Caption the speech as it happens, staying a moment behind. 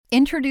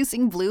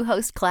Introducing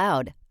Bluehost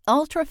Cloud,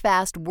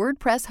 ultra-fast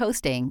WordPress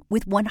hosting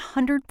with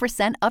 100%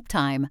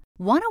 uptime.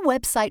 Want a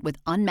website with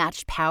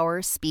unmatched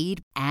power,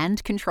 speed,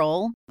 and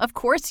control? Of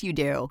course you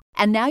do.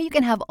 And now you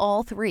can have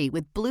all three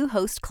with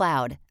Bluehost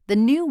Cloud, the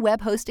new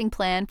web hosting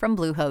plan from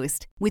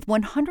Bluehost. With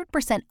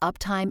 100%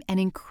 uptime and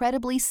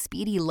incredibly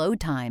speedy load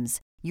times,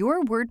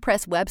 your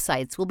WordPress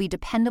websites will be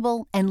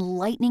dependable and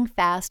lightning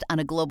fast on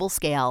a global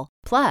scale.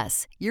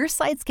 Plus, your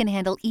sites can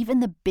handle even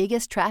the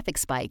biggest traffic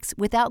spikes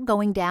without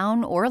going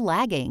down or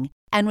lagging.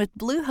 And with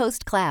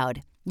Bluehost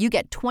Cloud, you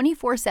get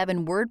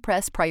 24/7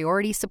 WordPress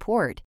priority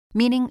support,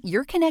 meaning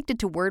you're connected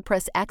to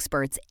WordPress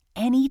experts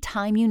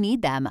anytime you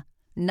need them.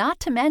 Not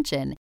to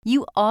mention,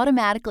 you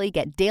automatically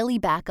get daily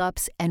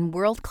backups and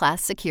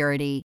world-class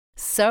security.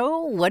 So,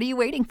 what are you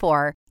waiting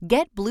for?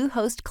 Get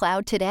Bluehost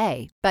Cloud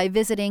today by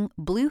visiting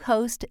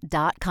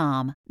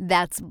Bluehost.com.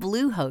 That's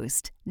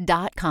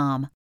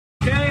Bluehost.com.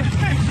 Okay.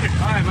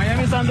 Hi, my name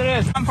is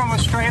Andres. I'm from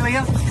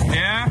Australia.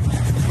 Yeah.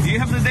 Do you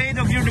have the date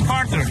of your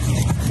departure?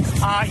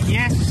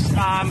 Yes.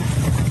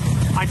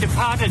 I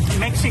departed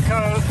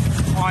Mexico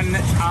on...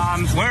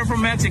 Where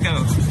from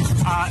Mexico?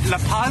 La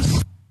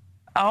Paz.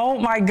 Oh,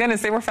 my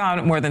goodness. They were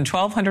found more than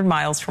 1,200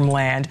 miles from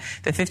land.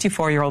 The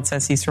 54-year-old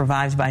says he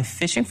survived by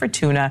fishing for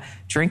tuna,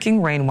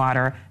 drinking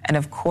rainwater, and,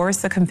 of course,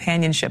 the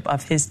companionship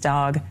of his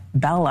dog,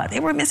 Bella. They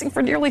were missing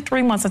for nearly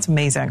 3 months. That's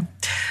amazing.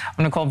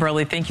 I'm Nicole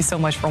Burley. Thank you so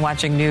much for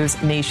watching News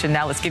Nation.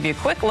 Now let's give you a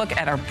quick look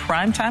at our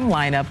primetime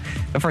lineup.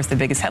 But first, the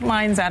biggest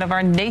headlines out of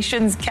our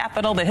nation's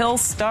capital. The Hill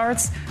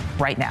starts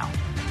right now.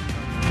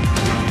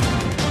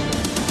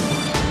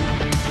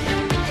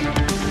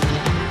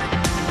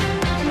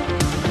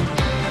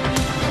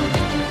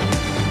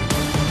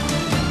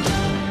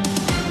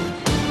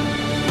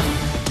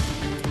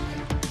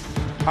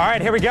 All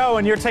right, here we go.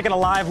 And you're taking a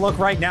live look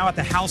right now at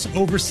the House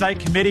Oversight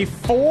Committee.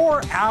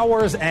 4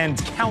 hours and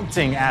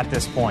counting at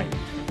this point.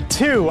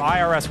 2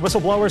 IRS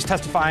whistleblowers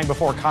testifying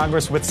before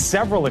Congress with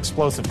several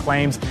explosive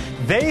claims.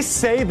 They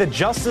say the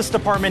Justice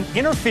Department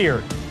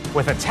interfered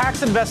with a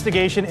tax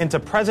investigation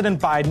into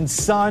President Biden's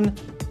son,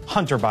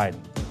 Hunter Biden.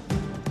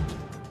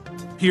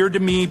 Appeared to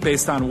me,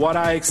 based on what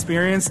I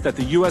experienced, that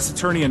the U.S.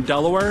 Attorney in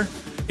Delaware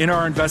in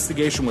our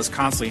investigation was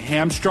constantly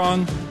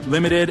hamstrung,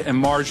 limited,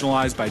 and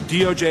marginalized by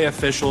DOJ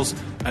officials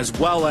as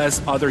well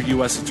as other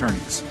U.S.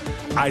 attorneys.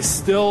 I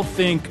still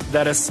think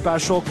that a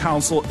special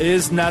counsel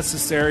is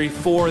necessary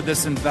for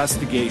this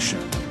investigation.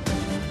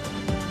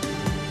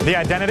 The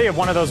identity of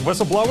one of those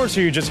whistleblowers who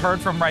you just heard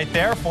from right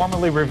there,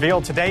 formally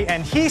revealed today,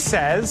 and he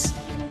says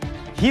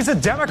he's a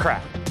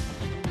Democrat.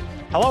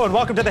 Hello and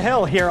welcome to The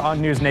Hill here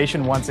on News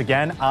Nation once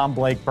again. I'm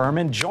Blake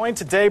Berman, joined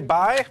today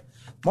by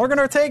Morgan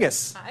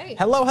Ortagus. Hi.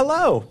 Hello,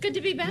 hello. Good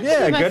to be back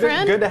Yeah, with you, my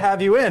friend. Good to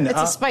have you in. It's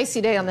a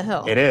spicy day on the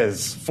Hill. It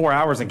is. 4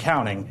 hours and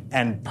counting,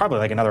 and probably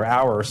like another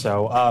hour or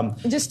so.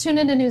 Just tune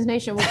into News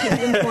Nation. We'll keep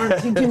you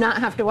informed. You do not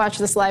have to watch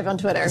this live on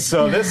Twitter.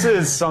 So this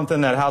is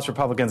something that House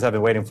Republicans have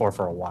been waiting for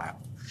a while.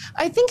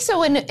 I think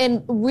so,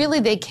 and really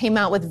they came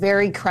out with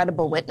very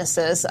credible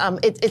witnesses.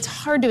 It's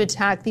hard to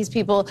attack these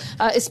people,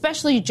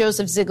 especially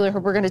Joseph Ziegler, who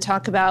we're going to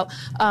talk about,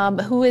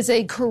 who is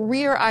a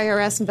career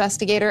IRS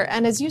investigator.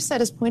 And as you said,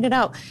 has pointed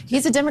out,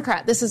 he's a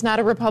Democrat. This is not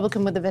a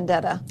Republican with a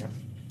vendetta.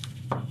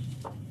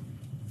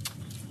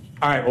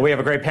 All right, well, we have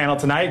a great panel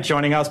tonight.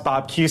 Joining us,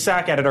 Bob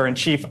Cusack,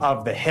 editor-in-chief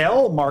of The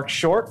Hill, Mark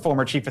Short,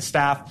 former chief of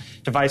staff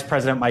to Vice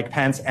President Mike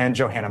Pence, and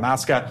Johanna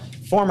Maska,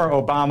 former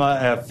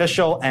Obama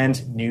official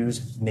and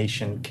News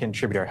Nation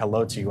contributor.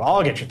 Hello to you all.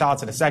 I'll get your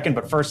thoughts in a second,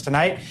 but first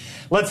tonight,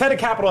 let's head to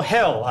Capitol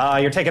Hill.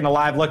 You're taking a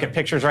live look at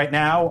pictures right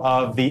now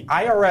of the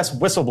IRS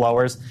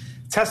whistleblowers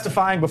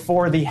testifying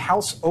before the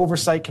House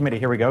Oversight Committee.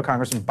 Here we go.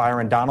 Congressman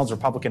Byron Donalds,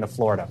 Republican of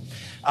Florida.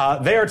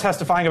 They are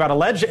testifying about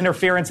alleged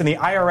interference in the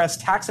IRS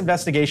tax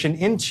investigation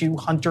into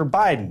Hunter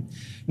Biden.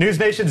 News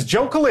Nation's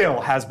Joe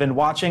Khalil has been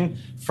watching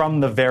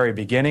from the very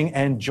beginning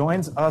and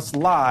joins us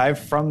live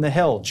from the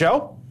Hill.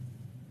 Joe?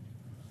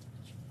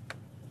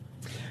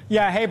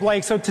 Yeah, hey,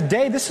 Blake. So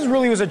today, this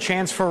really was a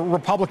chance for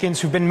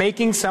Republicans who've been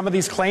making some of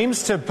these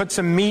claims to put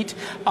some meat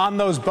on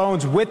those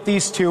bones with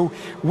these two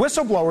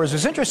whistleblowers.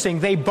 It's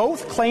interesting. They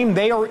both claim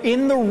they are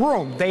in the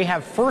room. They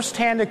have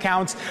firsthand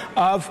accounts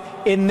of,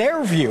 in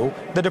their view,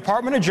 the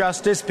Department of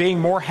Justice being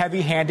more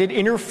heavy-handed,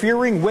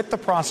 interfering with the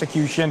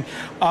prosecution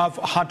of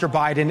Hunter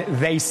Biden,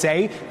 they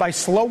say, by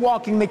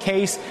slow-walking the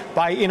case,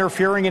 by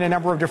interfering in a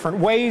number of different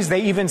ways.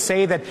 They even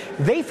say that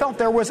they felt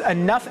there was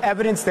enough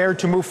evidence there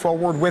to move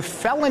forward with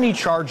felony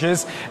charges.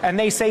 And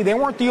they say they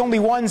weren't the only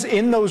ones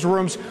in those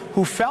rooms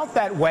who felt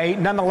that way.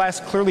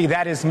 Nonetheless, clearly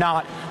that is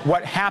not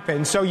what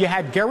happened. So you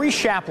had Gary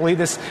Shapley,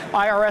 this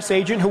IRS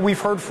agent who we've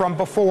heard from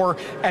before,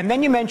 and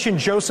then you mentioned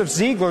Joseph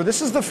Ziegler.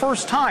 This is the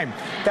first time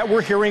that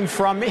we're hearing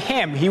from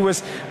him. He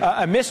was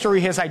a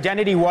mystery, his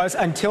identity was,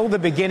 until the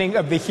beginning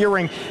of the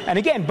hearing. And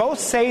again, both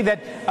say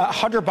that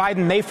Hunter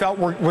Biden, they felt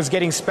was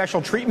getting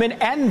special treatment,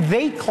 and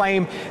they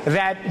claim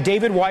that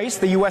David Weiss,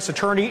 the U.S.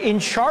 attorney in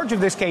charge of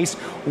this case,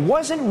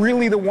 wasn't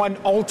really the one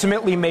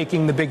ultimately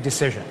making the big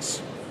decisions.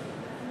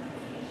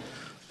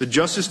 The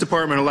Justice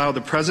Department allowed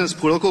the president's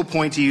political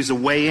appointees to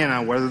weigh in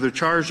on whether to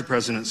charge the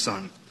president's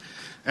son.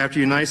 After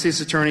United States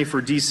Attorney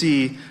for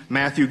D.C.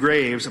 Matthew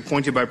Graves,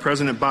 appointed by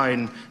President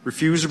Biden,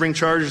 refused to bring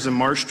charges in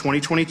March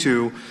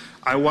 2022,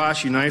 I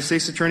watched United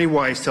States Attorney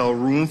Weiss tell a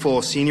room full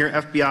of senior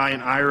FBI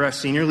and IRS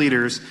senior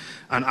leaders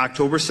on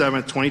October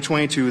 7,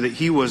 2022, that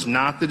he was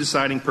not the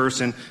deciding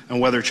person on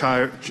whether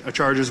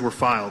charges were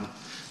filed.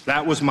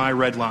 That was my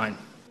red line.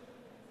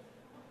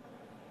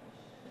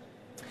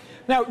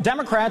 Now,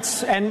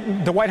 Democrats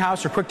and the White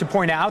House are quick to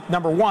point out,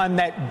 number one,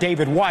 that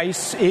David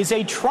Weiss is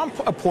a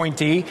Trump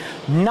appointee,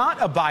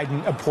 not a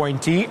Biden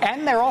appointee.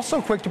 And they're also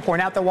quick to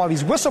point out that while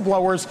these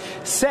whistleblowers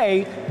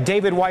say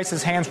David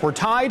Weiss's hands were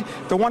tied,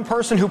 the one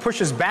person who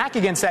pushes back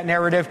against that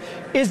narrative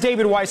is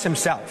David Weiss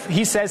himself.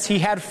 He says he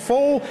had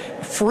full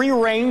free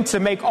reign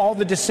to make all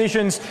the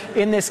decisions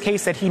in this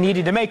case that he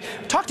needed to make.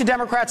 Talk to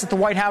Democrats at the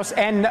White House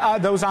and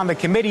those on the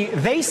committee.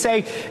 They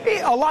say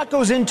a lot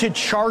goes into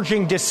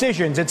charging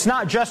decisions. It's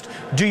not just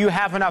do you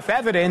have enough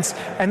evidence?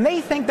 And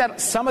they think that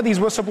some of these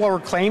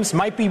whistleblower claims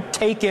might be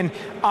taken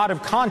out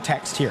of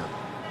context here.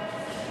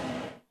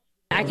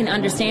 I can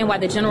understand why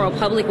the general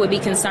public would be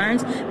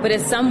concerned, but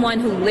as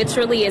someone who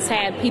literally has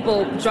had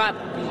people drop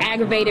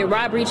aggravated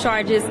robbery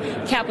charges,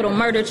 capital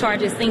murder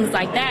charges, things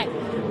like that,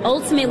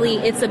 ultimately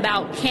it's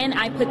about, can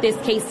I put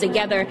this case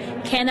together?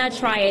 Can I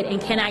try it?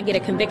 And can I get a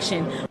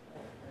conviction?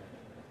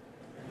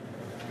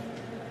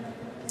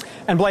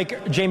 And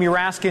Blake, Jamie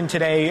Raskin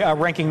today,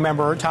 ranking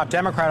member, top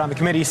Democrat on the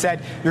committee,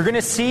 said you're going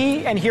to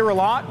see and hear a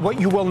lot.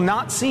 What you will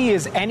not see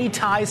is any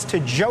ties to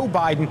Joe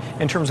Biden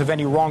in terms of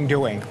any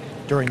wrongdoing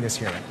during this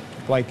hearing.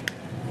 Blake.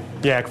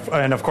 Yeah,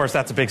 and of course,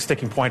 that's a big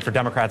sticking point for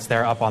Democrats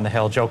there up on the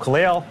Hill. Joe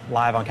Khalil,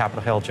 live on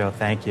Capitol Hill. Joe,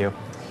 thank you.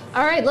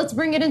 All right, let's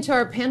bring it into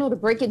our panel to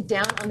break it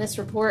down on this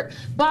report.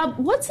 Bob,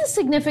 what's the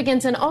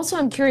significance? And also,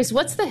 I'm curious,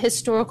 what's the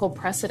historical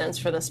precedence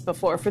for this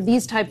before, for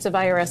these types of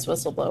IRS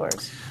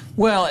whistleblowers?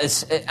 Well,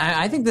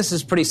 I think this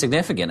is pretty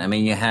significant. I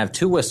mean, you have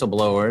two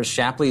whistleblowers.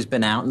 Shapley's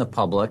been out in the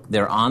public.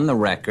 They're on the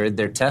record.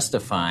 They're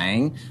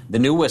testifying. The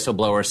new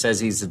whistleblower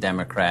says he's a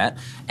Democrat.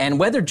 And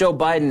whether Joe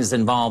Biden is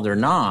involved or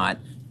not,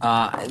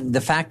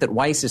 the fact that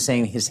Weiss is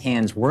saying his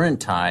hands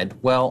weren't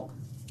tied, well,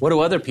 what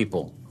do other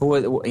people?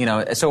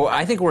 So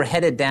I think we're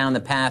headed down the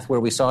path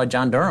where we saw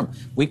John Durham.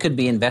 We could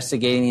be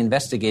investigating the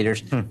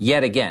investigators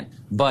yet again.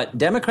 But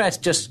Democrats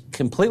just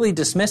completely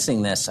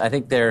dismissing this, I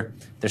think they're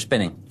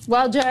spinning.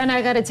 Well, Joanne,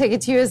 I got to take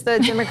it to you as the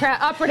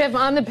Democrat operative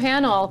on the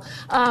panel.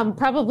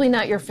 Probably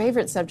not your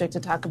favorite subject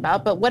to talk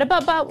about, but what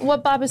about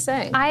what Bob is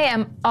saying? I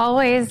am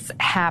always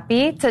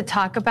happy to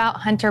talk about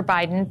Hunter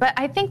Biden, but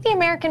I think the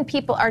American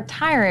people are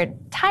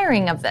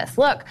tiring of this.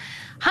 Look,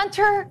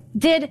 Hunter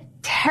did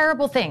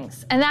terrible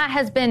things, and that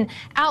has been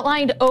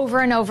outlined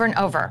over and over and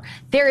over.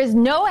 There is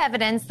no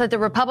evidence that the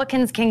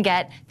Republicans can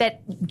get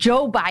that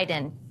Joe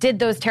Biden did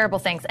those terrible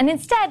things. And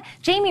instead,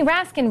 Jamie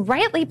Raskin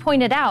rightly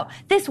pointed out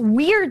this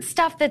weird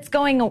stuff that's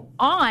going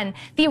on.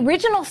 The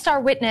original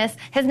star witness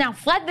has now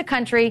fled the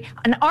country,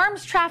 an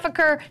arms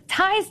trafficker,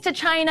 ties to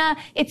China.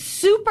 It's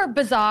super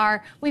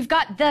bizarre. We've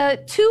got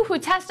the two who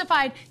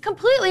testified,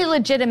 completely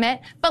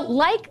legitimate, but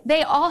like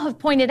they all have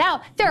pointed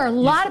out, there are a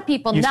lot of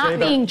people not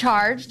being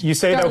charged. You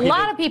say there are a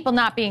lot of people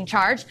not being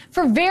charged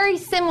for very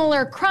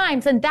similar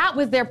crimes, and that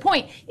was their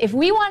point. If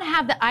we want to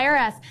have the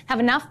IRS have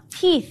enough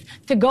teeth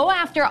to go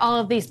after all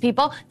of these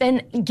people,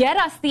 then get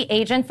us the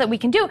agents that we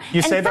can do. You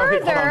and say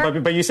further,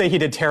 that, but you say he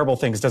did terrible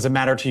things. Does it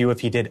matter to you if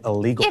he did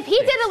illegal things? If he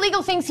did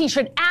illegal things, he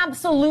should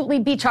absolutely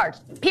be charged,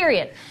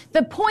 period.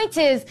 The point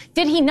is,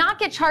 did he not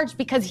get charged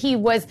because he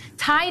was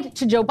tied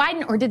to Joe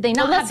Biden, or did they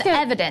not have the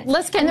evidence?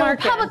 And the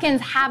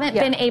Republicans haven't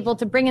been able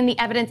to bring in the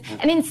evidence,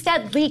 and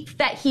instead leaked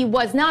that he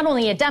was not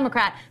only a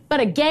Democrat, but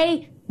a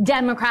gay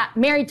Democrat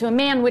married to a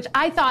man, which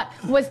I thought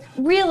was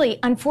really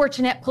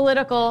unfortunate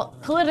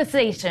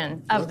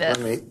politicization of this.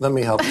 Let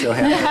me help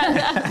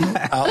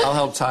Johanna. I'll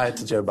help tie it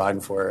to Joe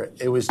Biden for her.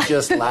 It was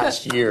just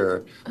last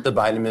year the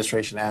Biden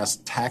administration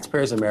asked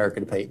taxpayers in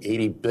America to pay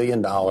 $80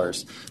 billion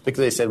because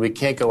they said we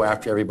can't go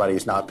after everybody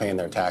who's not paying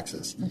their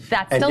taxes.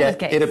 That's still the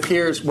case. It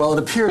appears the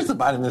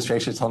Biden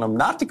administration is telling them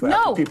not to go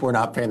after people who are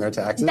not paying their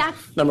taxes.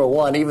 Number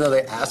one, even though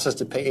they asked us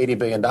to pay $80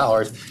 billion.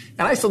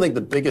 And I still think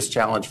the biggest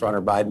challenge for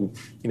Hunter Biden,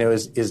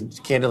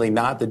 is candidly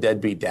not the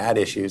deadbeat dad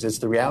issues. It's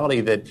the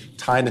reality that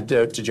tying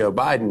to Joe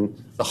Biden,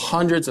 the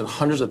hundreds and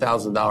hundreds of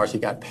thousands of dollars he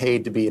got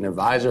paid to be an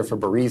advisor for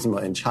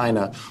Burisma in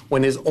China,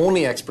 when his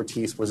only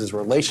expertise was his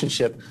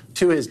relationship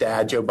to his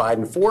dad, Joe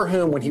Biden, for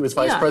whom, when he was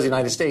vice president of the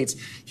United States,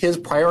 his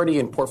priority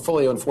and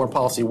portfolio in foreign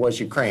policy was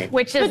Ukraine.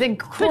 Which is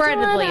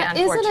incredibly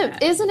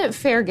unfortunate. Isn't it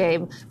fair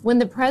game when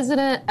the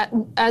president,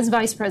 as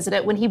vice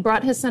president, when he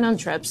brought his son on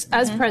trips,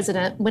 as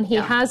president, when he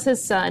has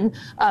his son,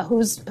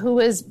 who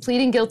is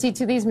pleading guilty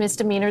to these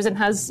misdemeanors and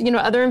has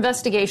other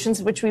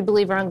investigations which we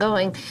believe are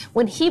ongoing,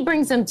 when he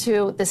brings him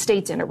to the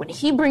state dinner, when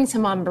he brings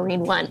him on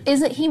Marine One,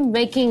 isn't he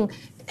making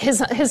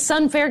his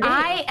son fair game.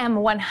 I am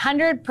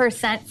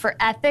 100% for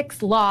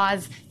ethics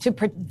laws to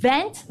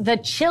prevent the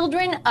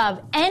children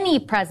of any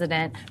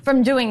president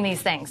from doing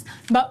these things.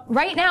 But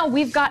right now,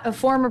 we've got a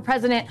former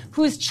president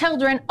whose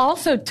children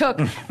also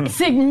took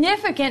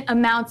significant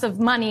amounts of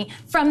money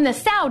from the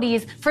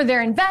Saudis for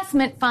their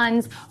investment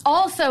funds,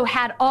 also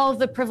had all of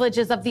the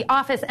privileges of the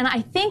office. And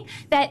I think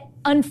that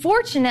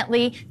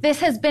unfortunately,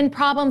 this has been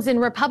problems in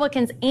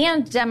Republicans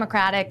and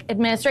Democratic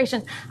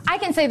administrations. I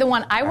can say the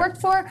one I worked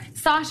for,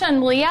 Sasha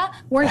and Malia,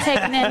 weren't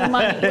taking any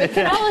money. We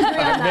can all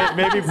agree on that.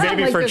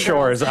 Maybe for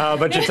chores.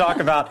 But you talk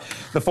about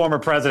the former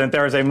president,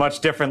 there is a much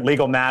different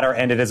legal matter,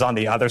 and it is on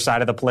the other side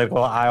of the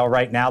political aisle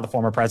right now. The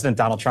former president,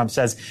 Donald Trump,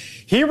 says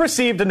he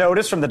received a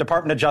notice from the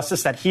Department of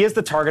Justice that he is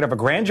the target of a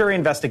grand jury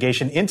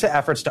investigation into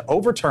efforts to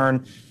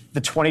overturn the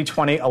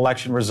 2020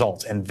 election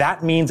results. And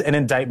that means an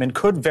indictment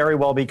could very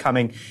well be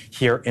coming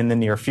here in the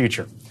near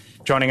future.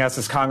 Joining us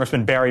is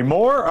Congressman Barry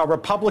Moore, a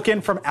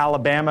Republican from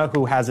Alabama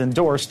who has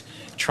endorsed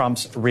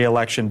Trump's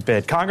reelection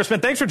bid.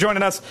 Congressman, thanks for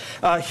joining us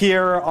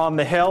here on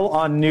the Hill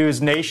on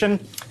News Nation.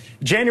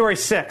 January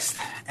 6th,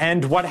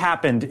 and what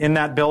happened in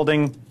that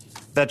building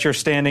that you're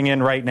standing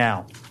in right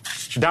now?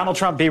 Should Donald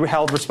Trump be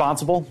held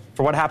responsible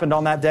for what happened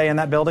on that day in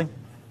that building?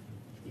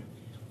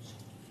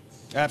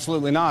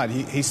 Absolutely not.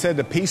 He said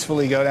to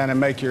peacefully go down and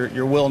make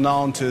your will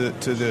known to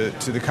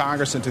the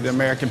Congress and to the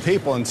American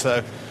people. And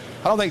so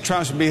I don't think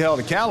Trump should be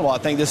held accountable. I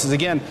think this is,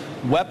 again,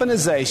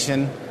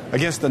 weaponization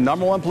against the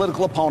number one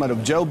political opponent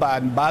of Joe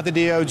Biden by the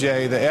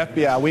DOJ, the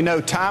FBI. We know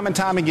time and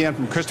time again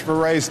from Christopher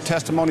Wray's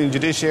testimony in the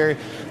judiciary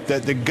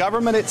that the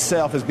government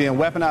itself is being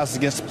weaponized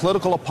against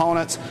political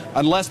opponents,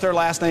 unless their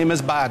last name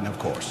is Biden, of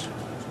course.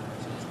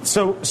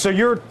 So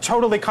you're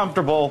totally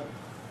comfortable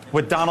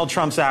with Donald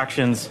Trump's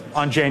actions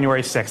on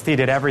January 6th. He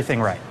did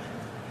everything right.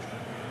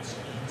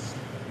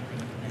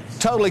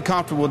 Totally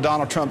comfortable with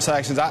Donald Trump's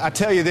actions. I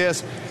tell you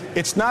this,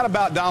 it's not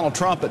about Donald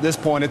Trump at this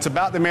point. It's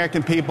about the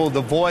American people,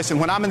 the voice. And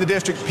when I'm in the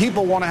district,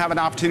 people want to have an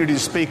opportunity to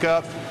speak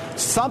up.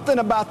 Something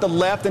about the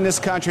left in this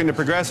country and the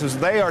progressives,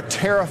 they are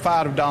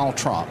terrified of Donald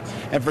Trump.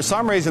 And for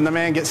some reason, the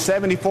man gets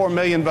 74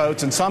 million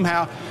votes, and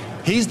somehow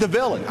he's the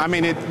villain. I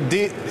mean,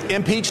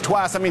 impeached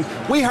twice. I mean,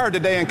 we heard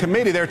today in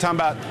committee they were talking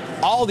about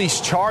all these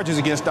charges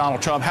against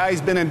Donald Trump, how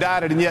he's been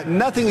indicted, and yet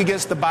nothing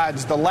against the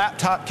Bidens. The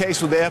laptop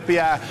case with the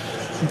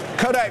FBI.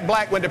 Kodak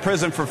Black went to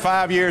prison for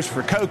 5 years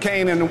for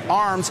cocaine and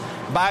arms.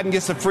 Biden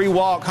gets a free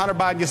walk. Hunter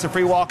Biden gets a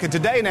free walk. And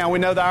today now we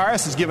know the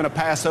IRS is given a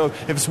pass. So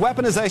if it's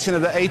weaponization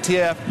of the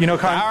ATF, the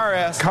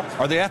IRS,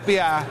 or the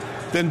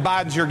FBI, then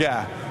Biden's your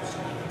guy.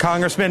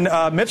 Congressman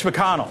Mitch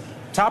McConnell,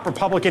 top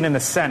Republican in the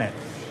Senate,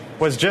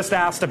 was just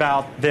asked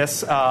about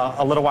this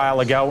a little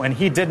while ago, and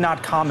he did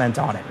not comment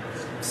on it.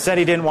 Said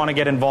he didn't want to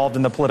get involved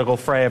in the political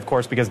fray, of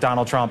course, because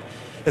Donald Trump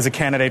is a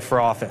candidate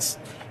for office.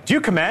 Do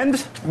you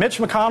commend Mitch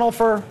McConnell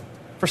for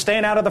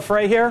staying out of the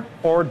fray here,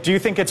 or do you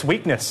think it's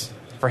weakness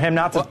for him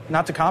not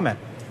to comment?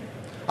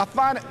 I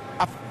find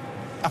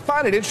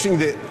it interesting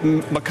that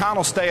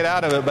McConnell stayed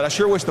out of it, but I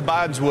sure wish the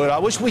Bidens would. I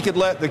wish we could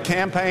let the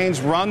campaigns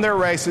run their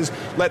races,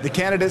 let the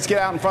candidates get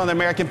out in front of the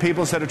American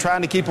people instead of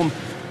trying to keep them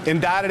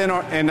indicted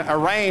and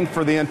arraigned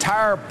for the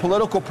entire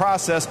political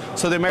process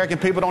so the American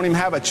people don't even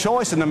have a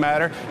choice in the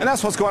matter. And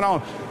that's what's going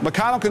on.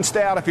 McConnell can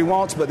stay out if he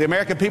wants, but the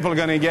American people are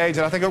going to engage,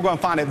 and I think we're going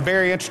to find it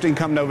very interesting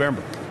come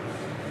November.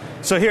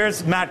 So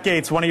here's Matt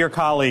Gaetz, one of your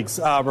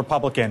colleagues,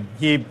 Republican.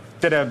 He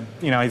did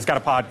he's got a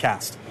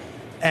podcast,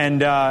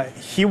 and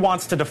he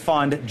wants to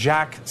defund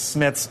Jack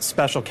Smith's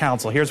special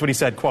counsel. Here's what he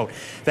said, quote,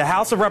 "The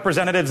House of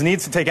Representatives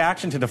needs to take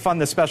action to defund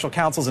the special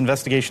counsel's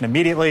investigation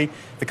immediately."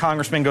 The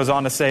congressman goes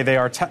on to say they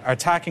are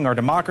attacking our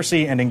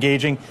democracy and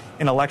engaging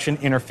in election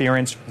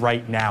interference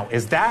right now.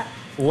 Is that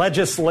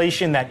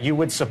legislation that you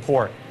would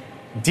support?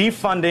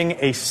 Defunding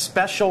a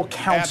special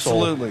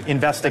counsel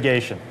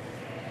investigation?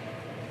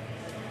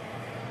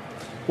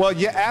 Well,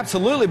 yeah,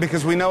 absolutely,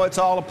 because we know it's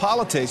all a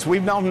politics.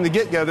 We've known from the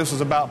get-go this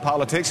was about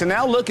politics, and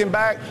now looking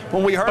back,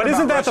 when we heard about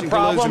isn't that Russian the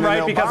problem, collusion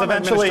right? Because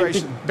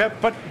eventually,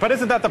 but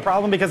isn't that the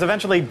problem? Because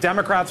eventually,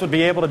 Democrats would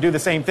be able to do the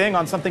same thing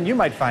on something you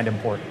might find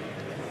important.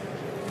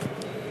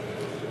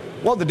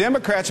 Well, the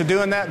Democrats are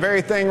doing that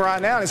very thing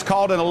right now, and it's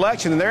called an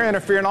election, and they're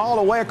interfering all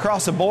the way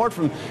across the board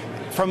from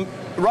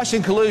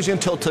Russian collusion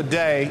till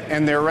today,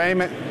 and the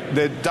arraignment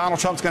that Donald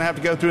Trump's going to have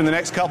to go through in the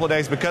next couple of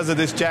days because of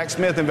this Jack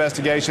Smith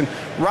investigation,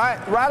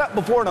 right up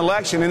before an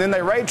election, and then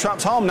they raid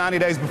Trump's home 90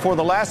 days before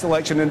the last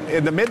election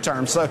in the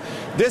midterm. So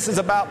this is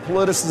about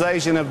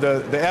politicization of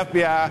the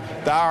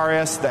FBI, the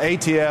IRS, the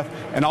ATF,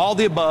 and all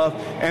the above,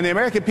 and the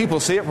American people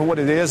see it for what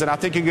it is. And I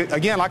think,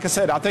 again, like I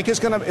said, I think it's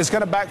going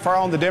to backfire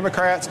on the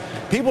Democrats.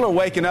 People are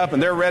waking up,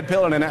 and they're red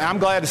pilling, and I'm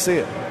glad to see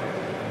it.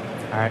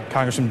 All right,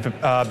 Congressman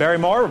Barry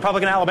Moore,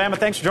 Republican Alabama,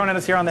 thanks for joining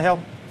us here on the Hill.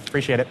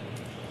 Appreciate it.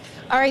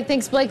 All right,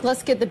 thanks, Blake.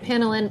 Let's get the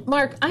panel in.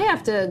 Mark, I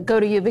have to go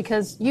to you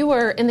because you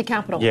were in the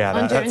Capitol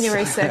on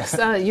January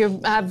 6th. You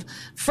have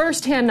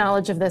firsthand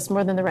knowledge of this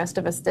more than the rest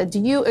of us did. Do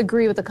you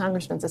agree with the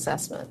congressman's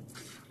assessment?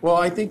 Well,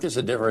 I think there's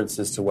a difference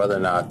as to whether or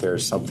not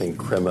there's something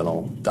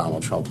criminal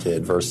Donald Trump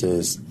did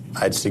versus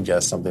I'd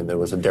suggest something that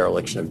was a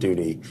dereliction of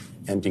duty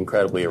and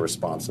incredibly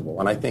irresponsible.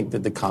 And I think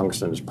that the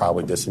congressman was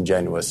probably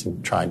disingenuous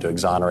in trying to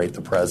exonerate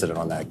the president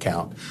on that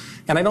count.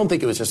 And I don't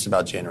think it was just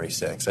about January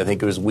 6th. I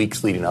think it was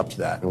weeks leading up to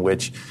that in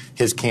which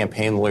his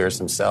campaign lawyers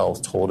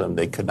themselves told him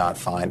they could not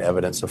find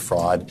evidence of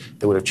fraud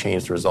that would have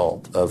changed the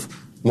result of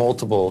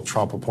multiple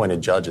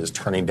Trump-appointed judges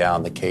turning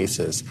down the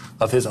cases,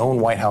 of his own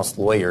White House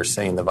lawyers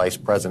saying the vice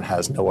president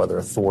has no other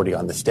authority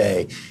on this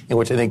day, in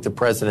which I think the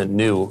president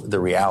knew the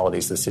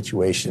realities of the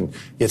situation,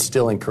 yet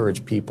still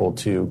encouraged people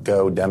to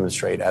go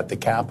demonstrate at the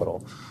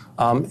Capitol.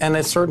 And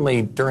it's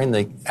certainly during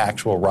the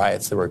actual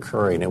riots that were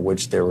occurring, in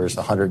which there was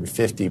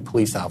 150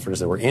 police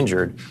officers that were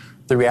injured,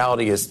 the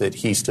reality is that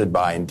he stood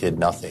by and did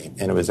nothing.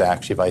 And it was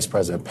actually Vice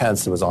President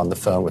Pence that was on the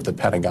phone with the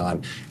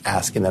Pentagon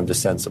asking them to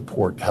send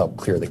support to help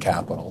clear the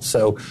Capitol.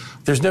 So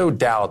there's no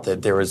doubt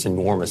that there was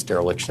enormous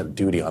dereliction of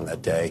duty on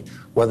that day.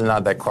 Whether or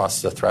not that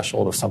crosses the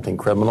threshold of something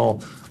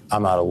criminal,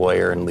 I'm not a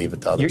lawyer and leave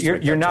it to others.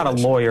 You're not a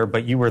lawyer,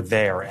 but you were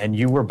there and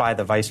you were by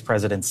the vice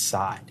president's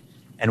side.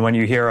 And when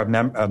you hear a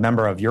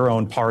member of your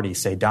own party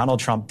say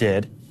Donald Trump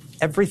did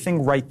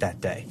everything right that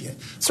day. Yeah.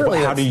 Certainly,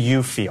 how do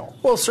you feel?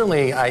 Well,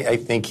 certainly, I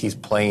think he's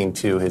playing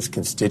to his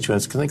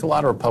constituents, because I think a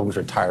lot of Republicans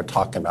are tired of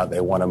talking about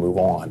they want to move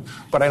on.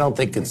 But I don't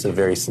think it's a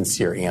very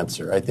sincere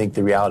answer. I think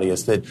the reality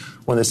is that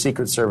when the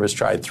Secret Service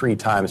tried 3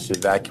 times to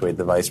evacuate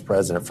the vice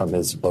president from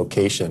his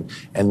location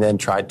and then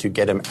tried to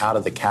get him out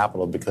of the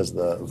Capitol because of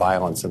the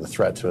violence and the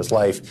threat to his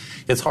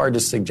life, it's hard to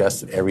suggest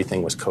that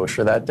everything was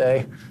kosher that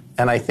day.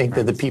 And I think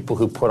that the people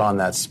who put on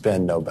that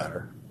spin know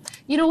better.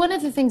 You know, one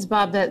of the things,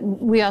 Bob, that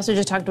we also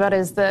just talked about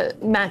is the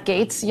Matt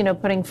Gaetz,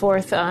 putting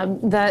forth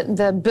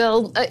the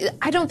bill.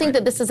 I don't think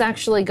that this is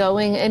actually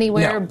going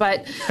anywhere,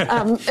 but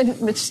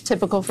it's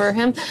typical for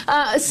him.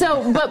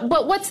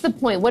 But what's the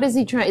point? What is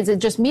he trying? Is it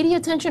just media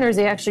attention, or is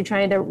he actually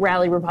trying to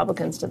rally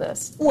Republicans to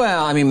this?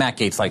 Well, I mean, Matt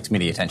Gaetz likes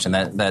media attention.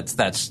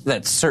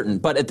 That's certain.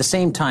 But at the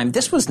same time,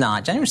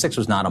 January 6th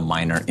was not a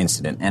minor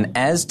incident. And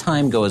as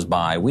time goes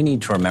by, we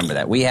need to remember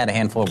that. We had a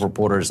handful of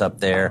reporters up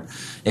there.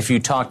 If you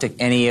talk to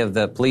any of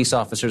the police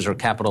officers or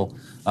Capitol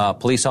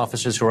police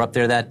officers who were up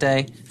there that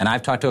day, and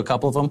I've talked to a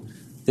couple of them,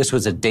 this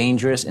was a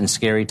dangerous and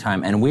scary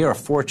time. And we are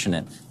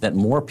fortunate that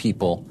more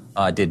people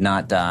did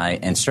not die,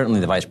 and certainly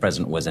the vice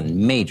president was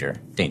in major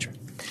danger.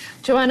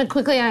 Joanna,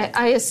 quickly,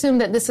 I assume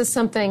that this is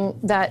something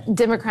that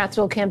Democrats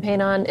will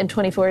campaign on in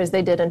 24 as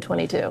they did in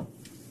 22.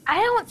 I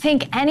don't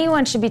think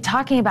anyone should be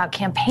talking about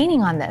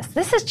campaigning on this.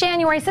 This is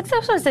January 6th.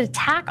 This was an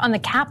attack on the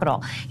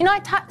Capitol. I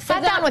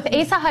sat down with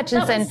Asa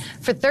Hutchinson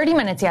for 30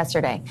 minutes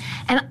yesterday,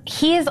 and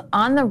he is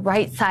on the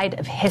right side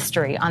of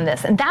history on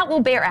this, and that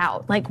will bear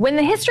out. Like, when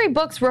the history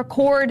books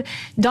record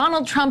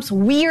Donald Trump's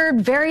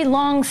weird, very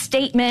long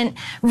statement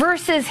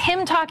versus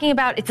him talking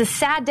about it's a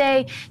sad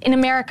day in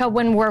America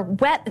when we're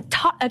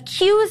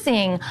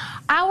accusing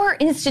our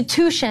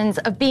institutions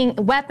of being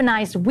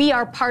weaponized, we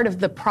are part of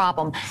the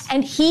problem.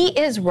 And he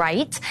is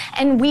right,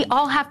 and we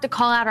all have to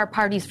call out our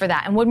parties for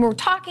that. And when we're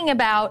talking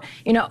about,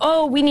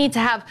 we need to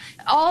have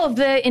all of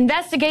the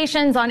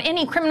investigations on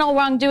any criminal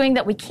wrongdoing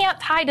that we can't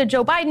tie to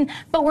Joe Biden,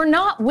 but we're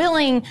not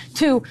willing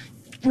to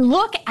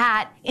look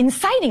at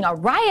inciting a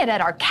riot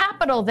at our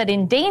Capitol that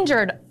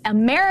endangered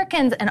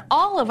Americans and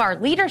all of our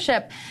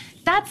leadership,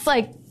 that's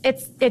like,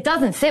 it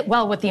doesn't sit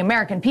well with the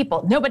American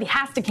people. Nobody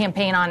has to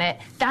campaign on it.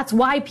 That's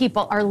why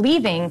people are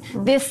leaving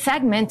this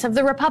segment of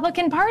the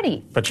Republican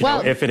Party. But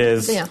if it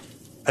is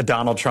a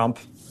Donald Trump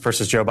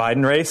versus Joe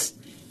Biden race,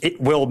 it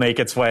will make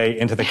its way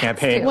into the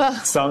campaign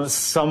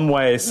some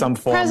way, some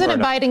form. President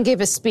Biden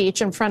gave a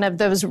speech in front of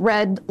those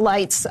red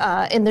lights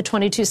in the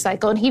 22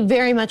 cycle, and he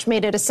very much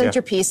made it a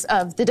centerpiece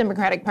of the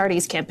Democratic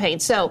Party's campaign.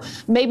 So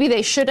maybe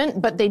they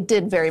shouldn't, but they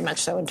did very much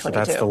so in 22.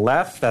 So that's the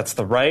left, that's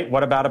the right.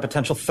 What about a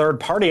potential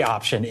third-party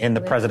option in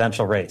the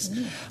presidential race?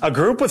 A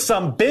group with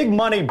some big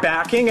money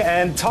backing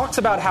and talks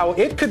about how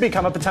it could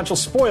become a potential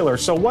spoiler.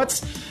 So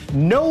what's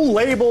No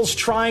Labels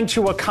trying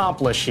to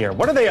accomplish here?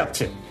 What are they up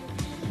to?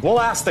 We'll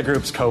ask the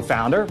group's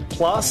co-founder,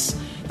 plus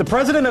the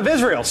president of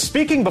Israel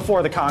speaking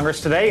before the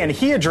Congress today, and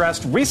he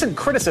addressed recent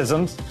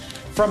criticisms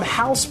from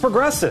House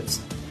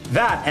progressives.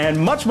 That and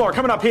much more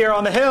coming up here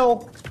on The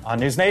Hill on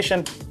News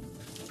Nation.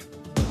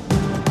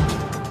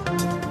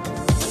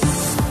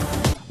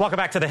 Welcome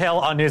back to The Hill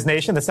on News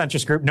Nation. The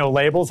centrist group No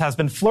Labels has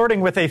been flirting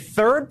with a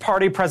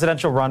third-party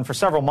presidential run for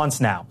several months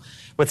now,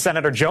 with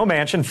Senator Joe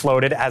Manchin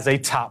floated as a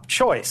top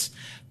choice.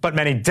 But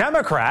many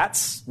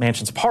Democrats,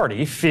 Manchin's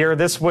party, fear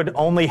this would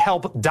only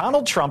help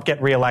Donald Trump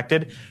get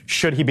reelected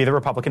should he be the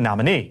Republican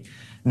nominee.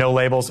 No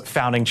Labels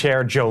founding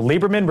chair Joe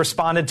Lieberman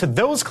responded to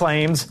those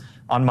claims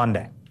on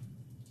Monday.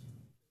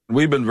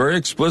 We've been very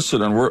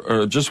explicit,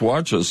 and just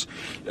watch us.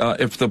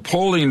 If the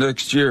polling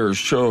next year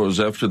shows,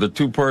 after the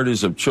two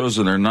parties have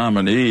chosen their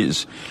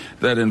nominees,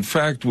 that in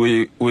fact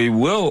we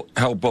will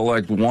help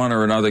elect one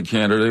or another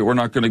candidate, we're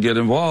not going to get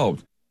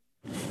involved.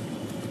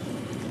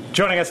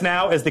 Joining us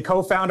now is the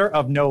co-founder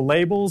of No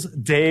Labels,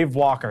 Dave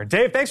Walker.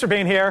 Dave, thanks for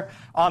being here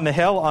on The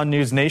Hill on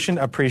News Nation.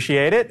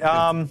 Appreciate it.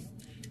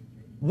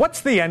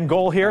 What's the end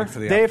goal here,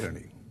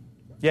 Dave?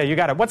 Yeah, you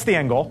got it. What's the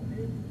end goal?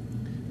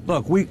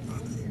 Look,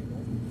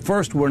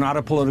 we're not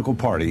a political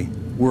party.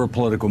 We're a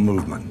political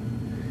movement.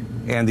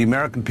 And the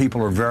American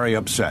people are very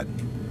upset.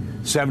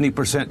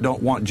 70%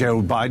 don't want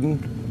Joe Biden.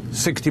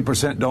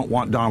 60% don't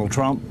want Donald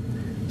Trump.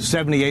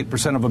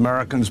 78% of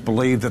Americans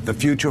believe that the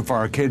future for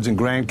our kids and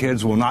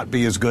grandkids will not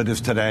be as good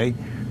as today.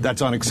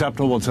 That's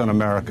unacceptable. It's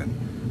un-American.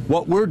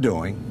 What we're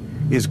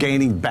doing is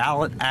gaining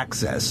ballot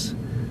access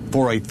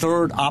for a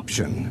third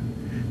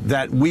option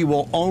that we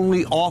will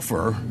only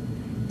offer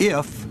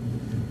if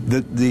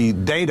the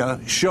data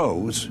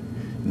shows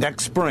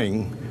next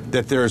spring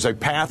that there's a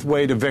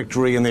pathway to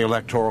victory in the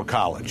Electoral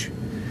College.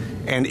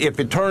 And if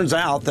it turns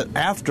out that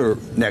after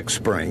next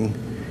spring,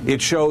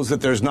 it shows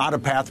that there's not a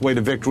pathway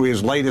to victory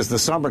as late as the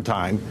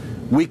summertime,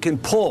 we can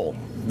pull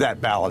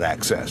that ballot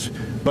access.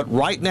 But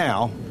right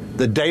now,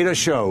 the data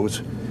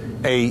shows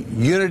a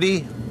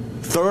unity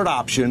third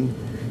option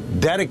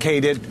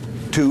dedicated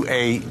to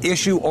a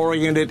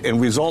issue-oriented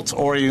and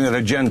results-oriented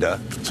agenda,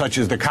 such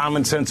as the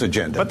common sense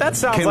agenda. But that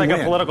sounds like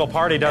a political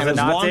party, does it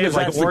not, Dave?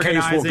 Like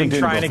organizing,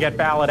 trying to get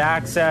ballot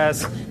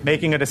access,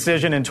 making a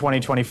decision in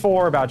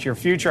 2024 about your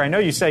future. I know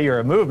you say you're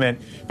a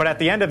movement, but at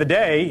the end of the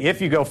day, if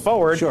you go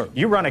forward,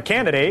 you run a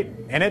candidate,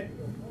 and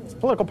it's a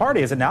political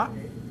party, is it not?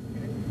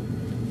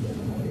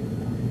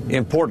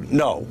 Important?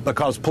 No,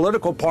 because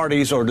political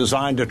parties are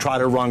designed to try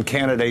to run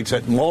candidates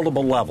at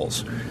multiple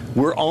levels.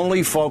 We're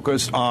only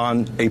focused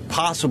on a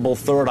possible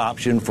third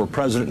option for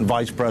president and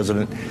vice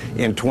president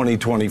in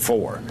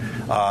 2024.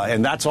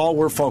 And that's all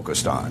we're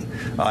focused on.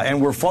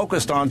 And we're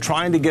focused on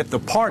trying to get the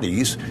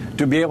parties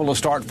to be able to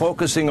start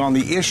focusing on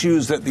the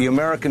issues that the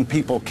American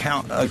people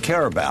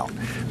care about.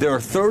 There are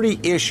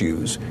 30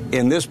 issues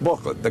in this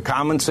booklet, The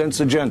Common Sense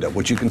Agenda,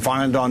 which you can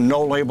find on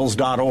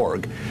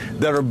nolabels.org,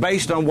 that are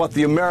based on what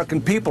the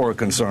American people are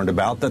concerned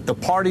about, that the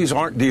parties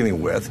aren't dealing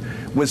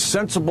with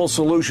sensible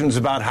solutions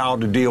about how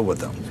to deal with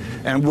them.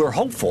 And we're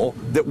hopeful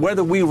that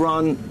whether we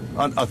run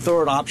a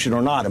third option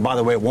or not, and by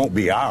the way, it won't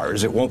be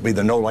ours, it won't be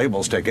the No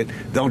Labels ticket,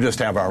 they'll just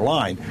have our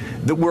line,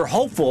 that we're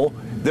hopeful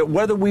that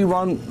whether we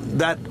run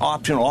that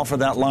option, offer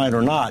that line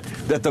or not,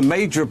 that the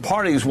major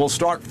parties will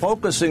start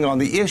focusing on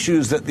the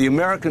issues that the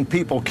American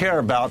people care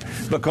about,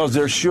 because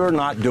they're sure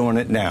not doing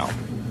it now.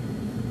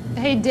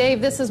 Hey,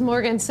 Dave, this is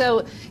Morgan.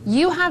 So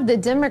you have the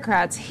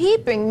Democrats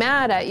heaping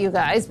mad at you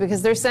guys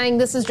because they're saying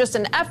this is just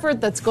an effort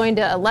that's going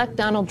to elect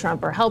Donald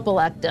Trump or help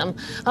elect him.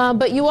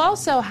 But you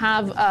also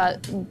have a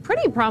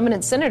pretty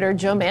prominent Senator,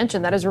 Joe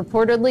Manchin, that is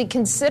reportedly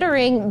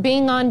considering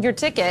being on your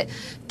ticket.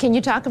 Can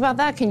you talk about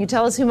that? Can you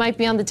tell us who might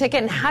be on the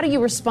ticket? And how do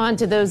you respond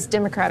to those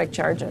Democratic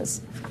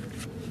charges?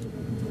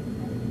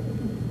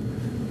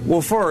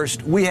 Well,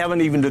 first, we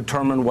haven't even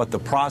determined what the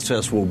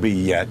process will be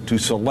yet to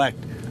select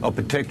a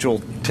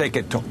potential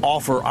ticket to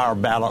offer our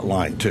ballot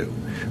line to.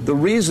 The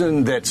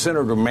reason that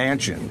Senator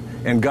Manchin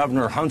and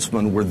Governor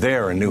Huntsman were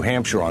there in New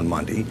Hampshire on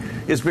Monday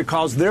is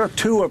because they're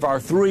two of our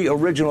three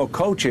original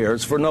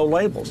co-chairs for No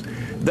Labels.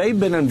 They've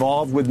been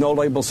involved with No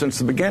Labels since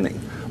the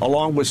beginning,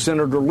 along with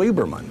Senator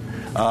Lieberman.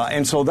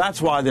 And so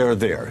that's why they're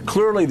there.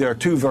 Clearly, they're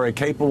two very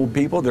capable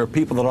people. They're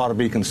people that ought to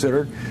be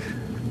considered.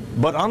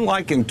 But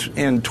unlike in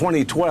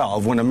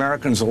 2012, when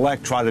Americans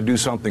elect try to do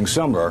something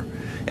similar,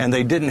 and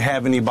they didn't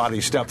have anybody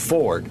step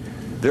forward,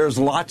 there's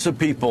lots of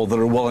people that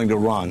are willing to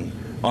run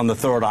on the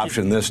third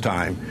option this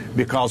time,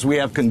 because we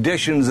have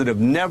conditions that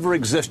have never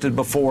existed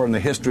before in the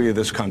history of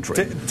this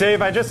country.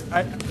 Dave, I just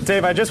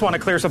want to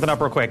clear something up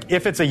real quick.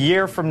 If it's a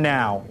year from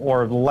now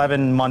or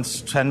 11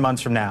 months, 10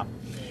 months from now,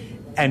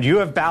 and you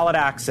have ballot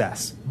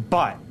access,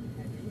 but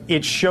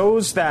it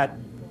shows that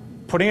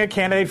putting a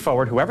candidate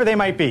forward, whoever they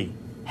might be,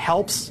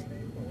 helps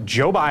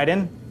Joe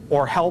Biden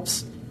or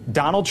helps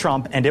Donald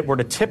Trump, and it were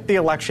to tip the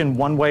election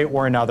one way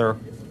or another,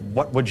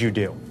 what would you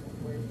do?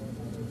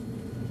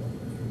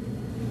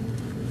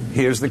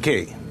 Here's the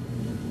key.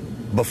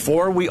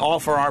 Before we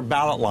offer our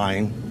ballot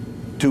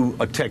line to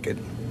a ticket,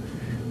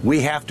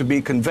 we have to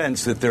be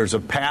convinced that there's a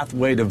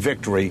pathway to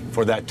victory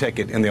for that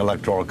ticket in the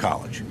Electoral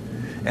College.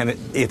 And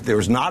if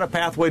there's not a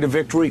pathway to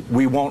victory,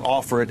 we won't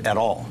offer it at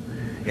all.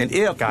 And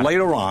if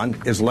later on,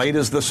 as late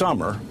as the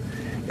summer,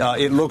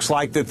 it looks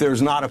like that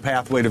there's not a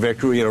pathway to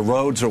victory, it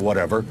erodes or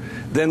whatever,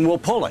 then we'll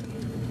pull it.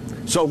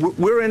 So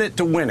we're in it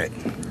to win it.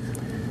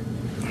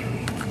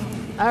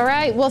 All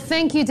right. Well,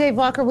 thank you, Dave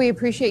Walker. We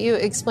appreciate you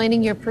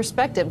explaining your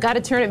perspective. Got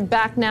to turn it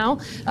back now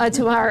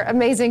to our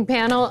amazing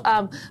panel.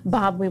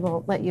 Bob, we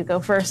won't let you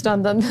go first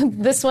on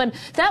this one.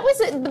 That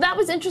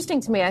was interesting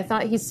to me. I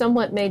thought he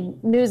somewhat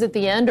made news at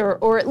the end,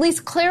 or at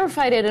least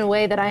clarified it in a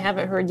way that I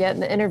haven't heard yet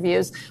in the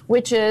interviews,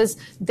 which is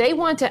they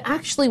want to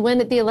actually win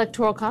at the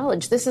Electoral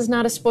College. This is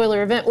not a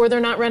spoiler event, or they're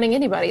not running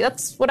anybody.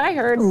 That's what I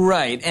heard.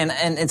 Right.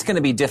 And it's going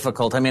to be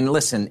difficult. I mean,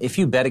 listen, if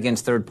you bet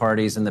against third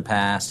parties in the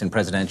past in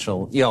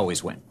presidential, you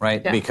always win, right?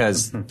 Yeah.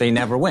 Because they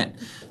never win.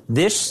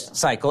 This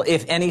cycle,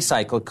 if any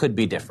cycle, could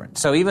be different.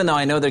 So even though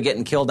I know they're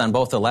getting killed on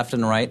both the left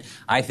and the right,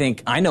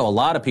 I know a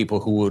lot of people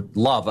who would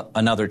love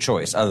another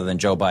choice other than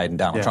Joe Biden,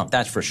 Donald Trump.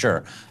 That's for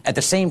sure. At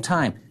the same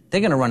time,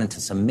 they're going to run into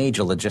some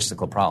major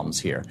logistical problems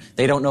here.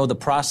 They don't know the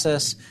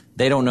process.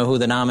 They don't know who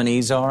the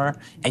nominees are.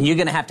 And you're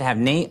going to have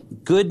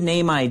good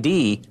name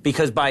ID,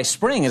 because by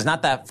spring is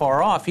not that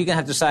far off. You're going to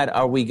have to decide,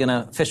 are we going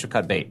to fish or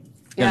cut bait?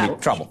 Going to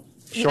be trouble.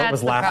 Short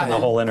was laughing the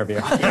whole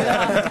interview.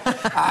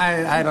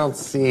 I don't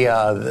see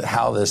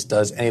how this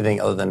does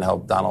anything other than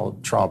help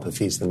Donald Trump if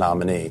he's the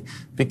nominee,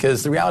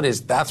 because the reality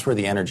is that's where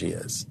the energy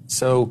is.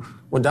 So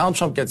when Donald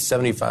Trump gets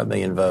 75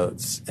 million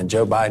votes and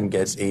Joe Biden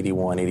gets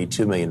 81,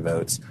 82 million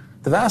votes,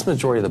 the vast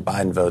majority of the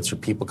Biden votes are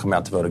people coming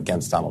out to vote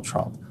against Donald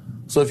Trump.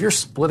 So if you're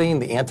splitting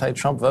the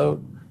anti-Trump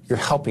vote, you're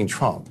helping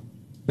Trump.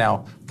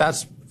 Now,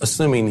 that's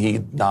assuming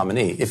he's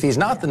nominee. If he's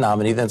not the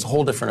nominee, then it's a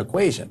whole different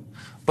equation.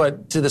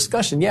 But to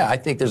discussion, yeah, I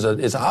think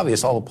it's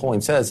obvious. All the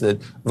polling says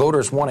that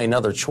voters want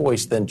another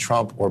choice than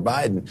Trump or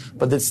Biden.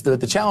 But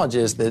the challenge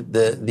is that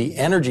the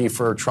energy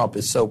for Trump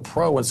is so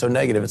pro and so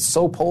negative. It's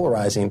so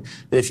polarizing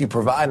that if you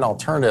provide an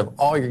alternative,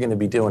 all you're going to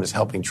be doing is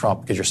helping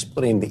Trump, because you're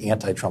splitting the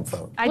anti-Trump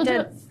vote.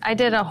 I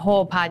did a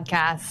whole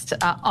podcast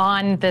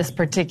on this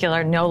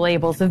particular No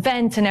Labels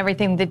event and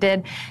everything they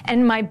did.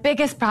 And my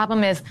biggest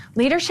problem is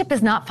leadership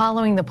is not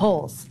following the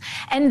polls.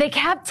 And they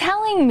kept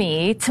telling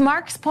me, to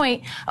Mark's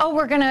point, oh,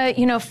 we're going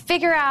to,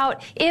 figure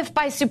out if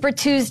by Super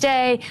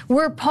Tuesday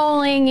we're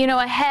polling,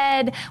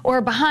 ahead or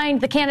behind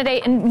the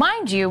candidate. And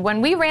mind you,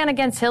 when we ran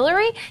against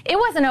Hillary, it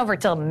wasn't over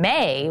till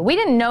May. We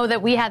didn't know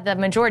that we had the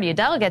majority of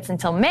delegates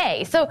until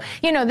May. So,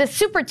 this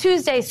Super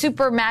Tuesday,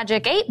 super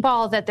magic 8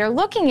 ball that they're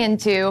looking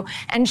into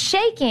and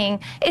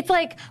shaking, it's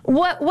like,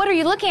 what are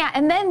you looking at?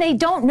 And then they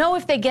don't know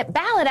if they get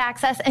ballot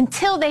access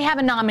until they have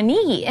a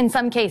nominee in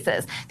some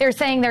cases. They're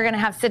saying they're going to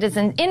have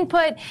citizen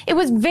input. It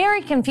was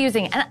very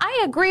confusing. And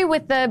I agree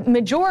with the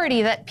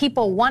majority that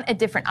people want a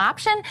different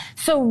option.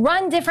 So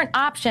run different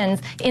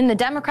options in the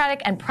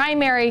Democratic and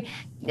primary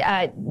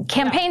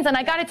campaigns. And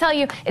I got to tell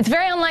you, it's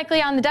very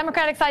unlikely on the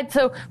Democratic side.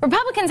 So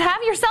Republicans,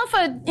 have yourself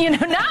a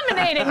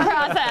nominating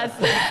process.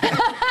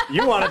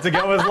 You want it to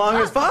go as long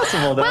as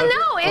possible, though. Well,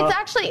 no, it's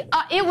actually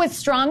it was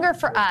stronger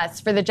for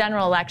us for the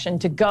general election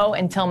to go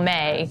until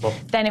May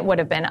than it would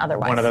have been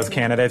otherwise. One of those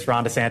candidates,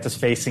 Ron DeSantis,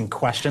 facing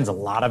questions, a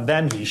lot of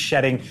them. He's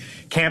shedding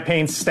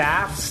campaign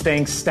staff,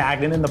 staying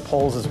stagnant in the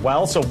polls as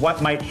well. So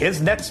what might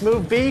his next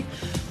move be?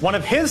 One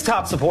of his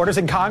top supporters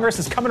in Congress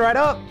is coming right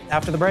up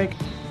after the break.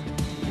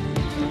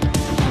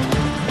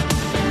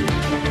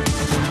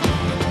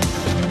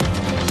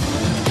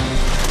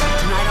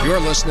 You're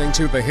listening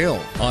to The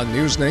Hill on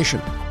News Nation.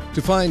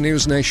 To find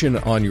News Nation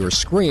on your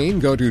screen,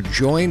 go to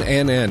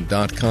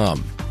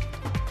joinnn.com.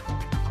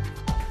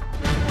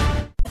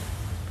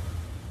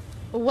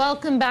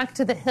 Welcome back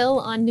to The Hill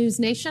on News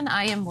Nation.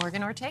 I am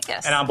Morgan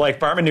Ortegas. And I'm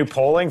Blake Berman. New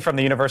polling from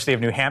the University of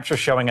New Hampshire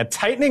showing a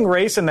tightening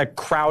race in the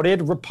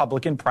crowded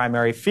Republican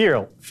primary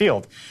field.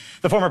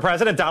 The former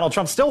president, Donald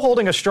Trump, still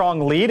holding a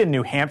strong lead in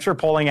New Hampshire,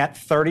 polling at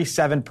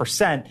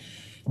 37%.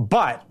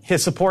 But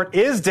his support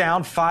is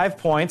down 5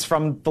 points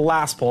from the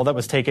last poll that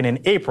was taken in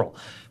April.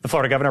 The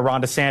Florida governor,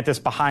 Ron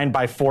DeSantis, behind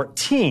by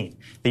 14.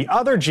 The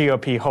other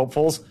GOP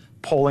hopefuls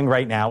polling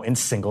right now in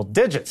single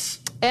digits.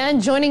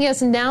 And joining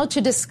us now to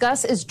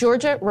discuss is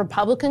Georgia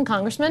Republican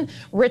Congressman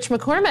Rich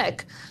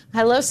McCormick.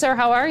 Hello, sir.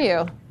 How are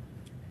you?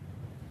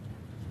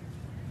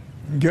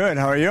 Good.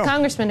 How are you?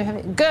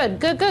 Congressman,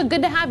 good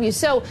to have you.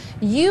 So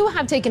you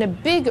have taken a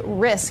big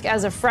risk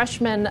as a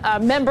freshman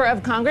member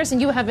of Congress, and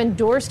you have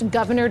endorsed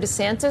Governor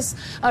DeSantis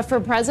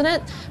for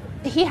president.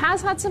 He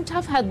has had some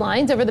tough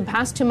headlines over the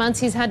past 2 months.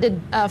 He's had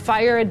to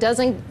fire a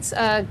dozen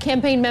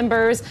campaign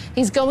members.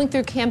 He's going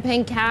through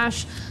campaign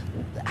cash.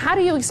 How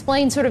do you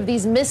explain sort of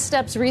these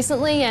missteps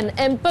recently,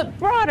 but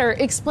broader,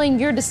 explain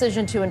your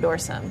decision to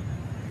endorse him?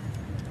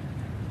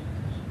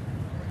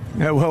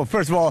 Yeah, well,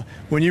 first of all,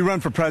 when you run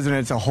for president,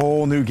 it's a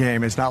whole new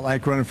game. It's not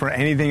like running for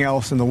anything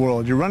else in the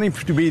world. You're running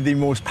to be the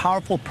most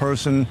powerful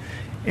person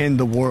in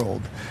the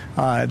world.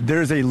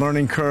 There's a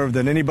learning curve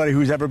that anybody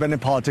who's ever been in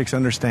politics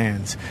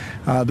understands.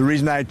 The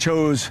reason I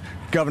chose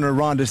Governor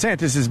Ron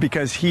DeSantis is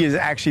because he has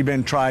actually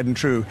been tried and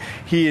true.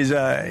 He's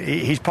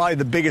probably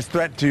the biggest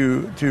threat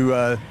to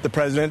the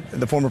president,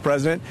 the former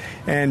president,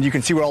 and you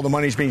can see where all the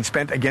money is being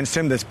spent against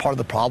him. That's part of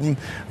the problem.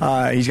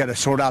 He's got to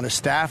sort out his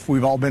staff.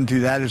 We've all been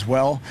through that as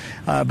well.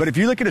 But if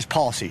you look at his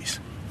policies,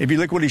 if you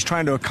look at what he's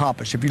trying to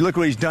accomplish, if you look at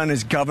what he's done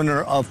as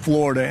governor of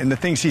Florida and the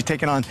things he's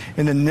taken on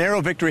in the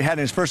narrow victory he had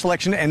in his first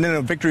election and then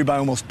a victory by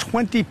almost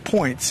 20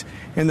 points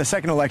in the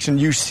second election,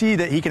 you see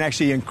that he can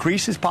actually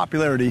increase his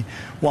popularity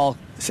while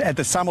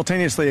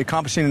simultaneously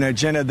accomplishing an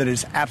agenda that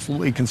is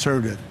absolutely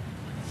conservative.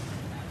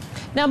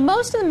 Now,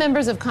 most of the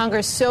members of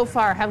Congress so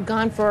far have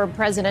gone for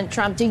President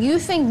Trump. Do you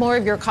think more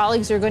of your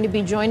colleagues are going to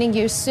be joining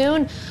you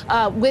soon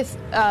with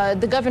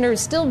the governor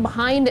still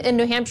behind in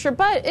New Hampshire,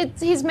 but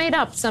he's made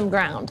up some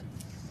ground?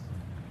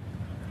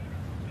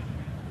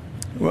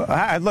 Well,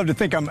 I'd love to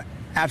think I'm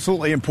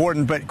absolutely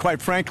important, but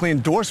quite frankly,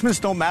 endorsements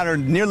don't matter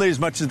nearly as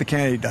much as the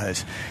candidate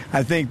does.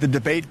 I think the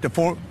debate, the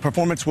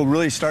performance will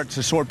really start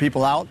to sort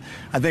people out.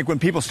 I think when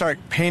people start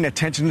paying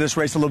attention to this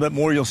race a little bit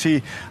more, you'll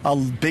see a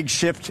big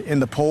shift in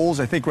the polls.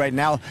 I think right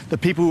now the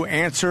people who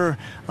answer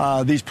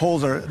these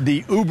polls are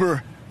the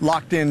uber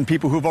locked in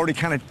people who've already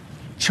kind of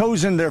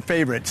chosen their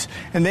favorites,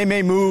 and they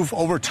may move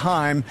over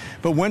time,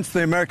 but once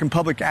the American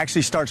public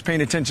actually starts paying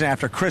attention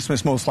after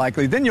Christmas, most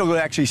likely, then you'll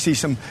actually see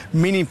some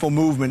meaningful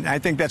movement. I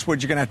think that's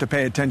what you're going to have to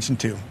pay attention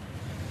to.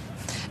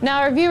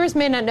 Now, our viewers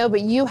may not know,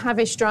 but you have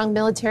a strong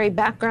military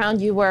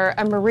background. You were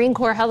a Marine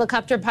Corps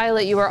helicopter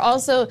pilot. You were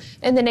also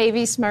in the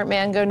Navy. Smart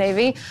man, go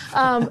Navy.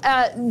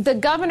 The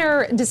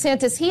governor,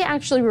 DeSantis, he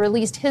actually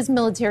released his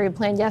military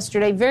plan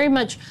yesterday, very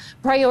much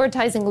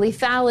prioritizing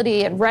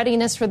lethality and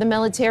readiness for the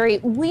military.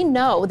 We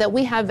know that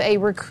we have a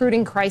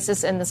recruiting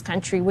crisis in this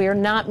country. We are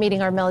not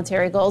meeting our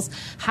military goals.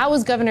 How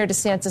is Governor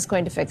DeSantis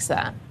going to fix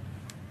that?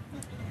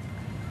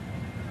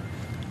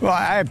 Well,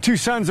 I have two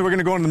sons that were going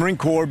to go into the Marine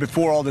Corps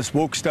before all this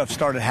woke stuff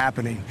started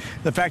happening.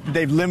 The fact that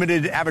they've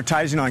limited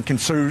advertising on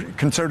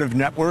conservative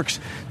networks,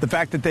 the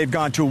fact that they've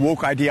gone to a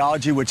woke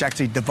ideology which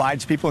actually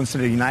divides people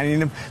instead of uniting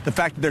them, the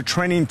fact that they're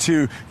training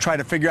to try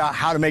to figure out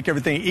how to make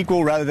everything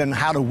equal rather than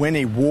how to win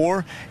a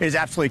war is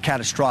absolutely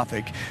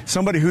catastrophic.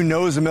 Somebody who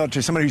knows the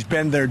military, somebody who's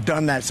been there,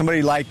 done that,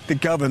 somebody like the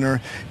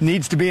governor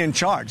needs to be in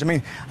charge. I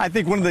mean, I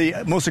think one of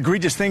the most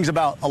egregious things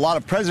about a lot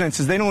of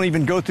presidents is they don't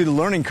even go through the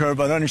learning curve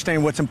of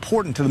understanding what's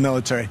important to the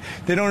military.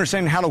 They don't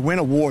understand how to win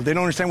a war. They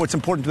don't understand what's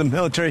important to the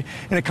military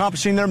in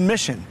accomplishing their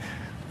mission.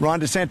 Ron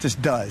DeSantis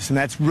does, and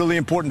that's really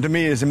important to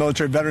me as a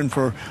military veteran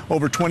for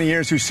over 20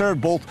 years who served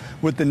both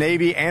with the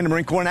Navy and the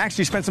Marine Corps and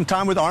actually spent some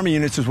time with Army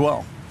units as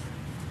well.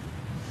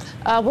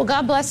 Well,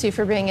 God bless you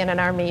for being in an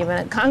Army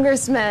unit.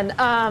 Congressman,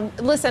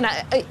 listen,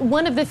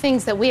 one of the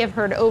things that we have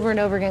heard over and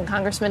over again,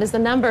 Congressman, is the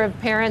number of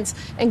parents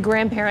and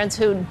grandparents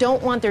who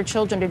don't want their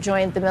children to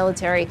join the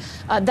military.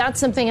 That's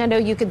something I know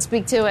you can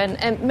speak to,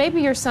 and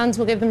maybe your sons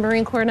will give the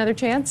Marine Corps another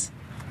chance?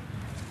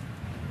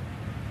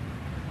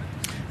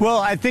 Well,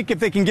 I think if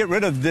they can get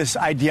rid of this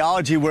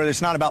ideology where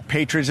it's not about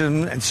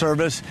patriotism and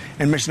service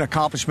and mission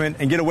accomplishment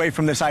and get away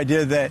from this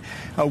idea that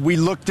we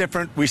look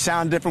different, we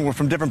sound different, we're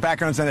from different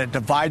backgrounds and it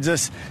divides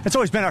us, it's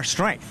always been our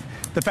strength.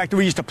 The fact that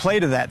we used to play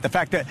to that, the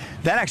fact that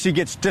that actually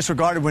gets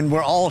disregarded when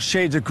we're all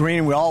shades of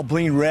green, we all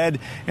bleed red,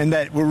 and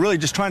that we're really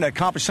just trying to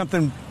accomplish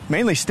something,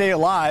 mainly stay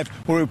alive,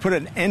 where we put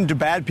an end to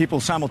bad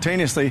people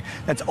simultaneously.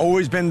 That's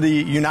always been the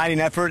uniting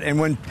effort. And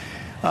when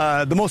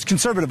the most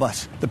conservative of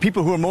us, the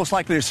people who are most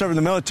likely to serve in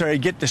the military,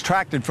 get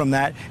distracted from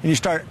that, and you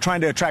start trying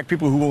to attract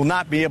people who will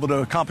not be able to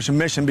accomplish a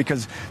mission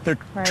because they're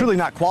truly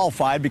not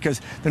qualified, because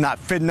they're not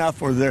fit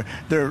enough, or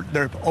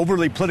they're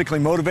overly politically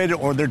motivated,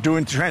 or they're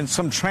doing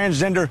some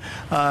transgender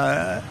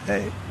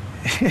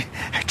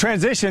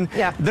transition.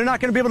 They're not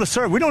going to be able to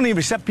serve. We don't even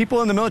accept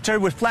people in the military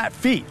with flat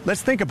feet.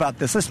 Let's think about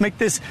this. Let's make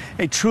this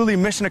a truly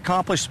mission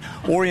accomplished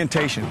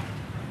orientation.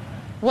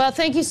 Well,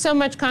 thank you so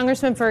much,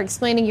 Congressman, for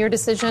explaining your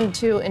decision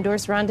to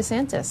endorse Ron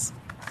DeSantis.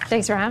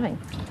 Thanks for having.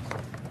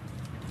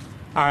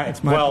 All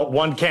right. Well,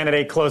 one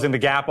candidate closing the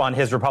gap on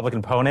his Republican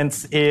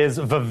opponents is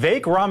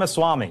Vivek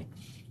Ramaswamy.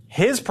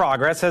 His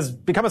progress has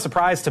become a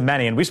surprise to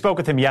many, and we spoke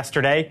with him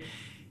yesterday.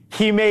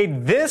 He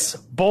made this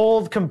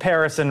bold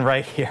comparison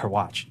right here.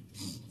 Watch.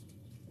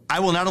 I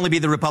will not only be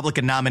the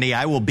Republican nominee,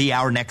 I will be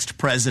our next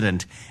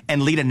president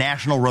and lead a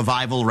national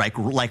revival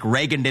like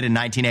Reagan did in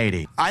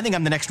 1980. I think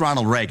I'm the next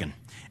Ronald Reagan.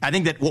 I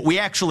think that what we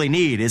actually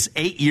need is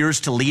 8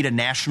 years to lead a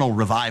national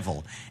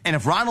revival. And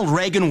if Ronald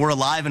Reagan were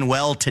alive and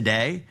well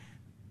today,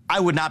 I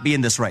would not be in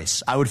this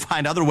race. I would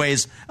find other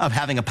ways of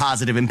having a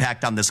positive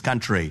impact on this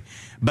country.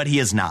 But he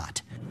is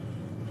not.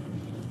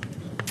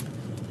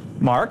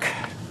 Mark,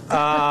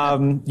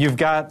 you've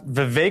got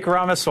Vivek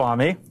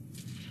Ramaswamy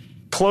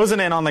closing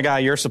in on the guy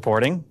you're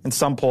supporting, and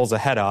some polls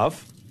ahead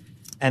of.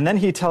 And then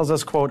he tells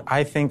us, quote,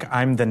 I think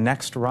I'm the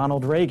next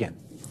Ronald Reagan.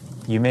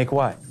 You make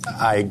what?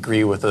 I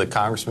agree with what the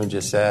congressman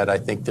just said. I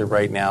think that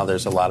right now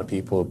there's a lot of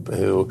people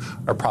who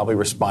are probably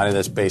responding to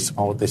this based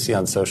upon what they see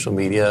on social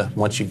media.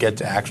 Once you get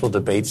to actual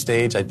debate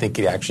stage, I think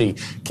it actually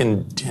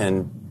can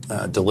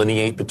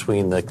delineate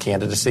between the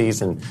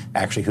candidacies and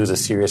actually who's a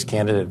serious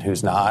candidate and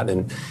who's not.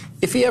 And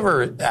if he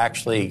ever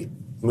actually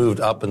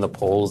moved up in the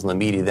polls and the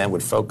media then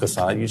would focus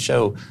on it, you'd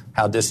show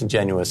how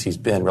disingenuous he's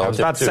been relative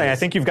to... I was about to say, I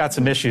think you've got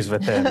some issues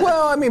with him.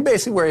 Well, I mean,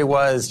 basically where he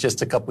was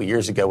just a couple of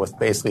years ago with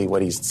basically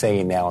what he's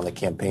saying now on the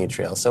campaign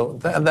trail. So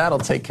that'll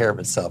take care of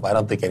itself. I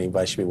don't think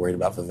anybody should be worried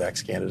about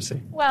Vivek's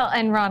candidacy. Well,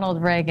 and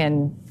Ronald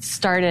Reagan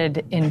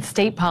started in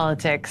state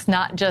politics,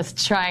 not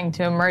just trying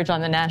to emerge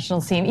on the national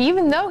scene,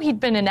 even though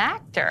he'd been an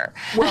actor.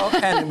 Well,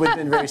 and we've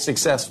been very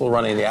successful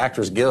running the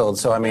Actors Guild.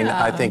 So, I mean,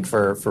 I think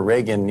for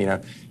Reagan, you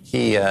know,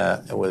 he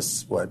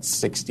was,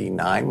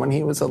 69 when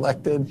he was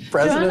elected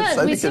president?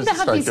 Joanna, we seem to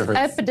have this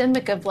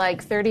epidemic of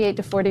like 38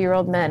 to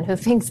 40-year-old men who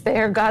thinks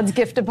they're God's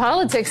gift to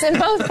politics in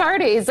both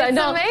parties. It's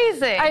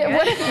amazing.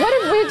 What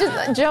if we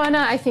just,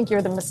 Joanna, I think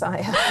you're the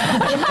Messiah.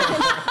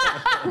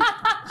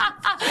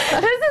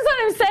 This is what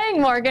I'm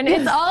saying, Morgan.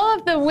 It's all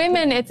of the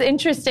women. It's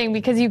interesting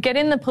because you get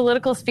in the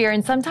political sphere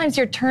and sometimes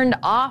you're turned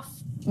off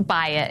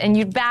by it and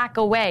you back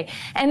away.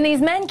 And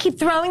these men keep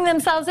throwing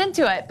themselves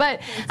into it.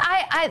 But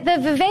the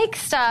Vivek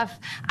stuff,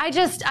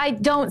 I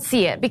don't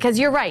see it because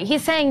you're right.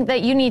 He's saying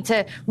that you need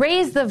to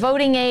raise the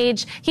voting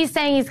age. He's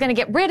saying he's going to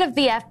get rid of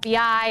the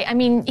FBI. I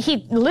mean,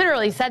 he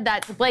literally said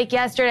that to Blake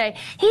yesterday.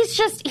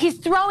 He's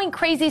throwing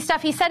crazy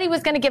stuff. He said he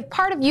was going to give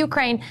part of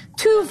Ukraine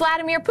to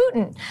Vladimir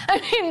Putin. I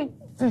mean,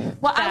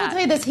 well, I will tell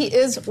you this. He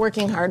is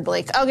working hard,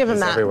 Blake. I'll give him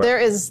that. Everywhere. There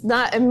is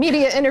not a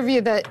media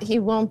interview that he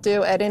won't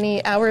do at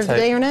any hour of the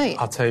day or night.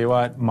 I'll tell you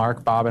what,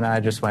 Mark, Bob, and I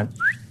just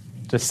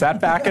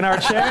sat back in our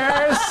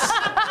chairs.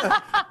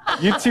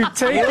 You two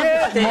take it.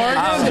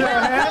 Morgan,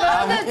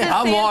 Johanna.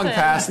 I'm long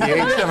past the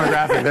age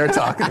demographic they're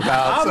talking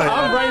about.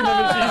 I'm right in the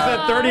middle. You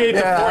said 38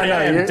 to 40.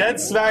 I am dead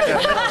smack in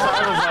the middle. So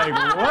I was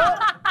like,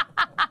 what?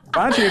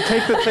 Why don't you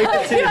take the team?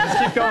 Just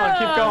keep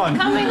going.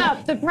 Coming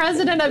up, the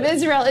president of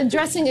Israel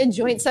addressing a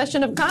joint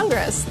session of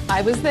Congress.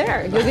 I was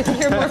there. You'll get to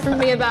hear more from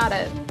me about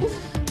it.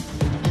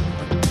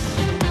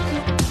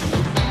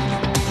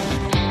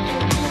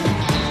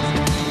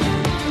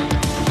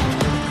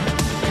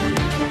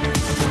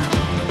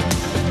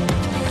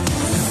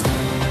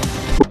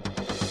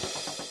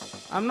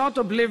 I'm not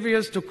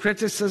oblivious to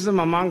criticism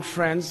among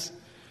friends,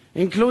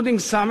 including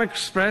some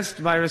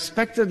expressed by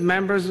respected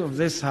members of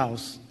this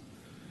House.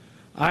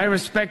 I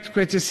respect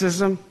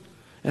criticism,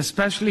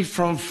 especially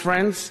from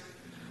friends,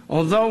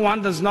 although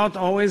one does not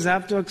always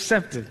have to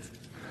accept it.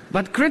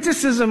 But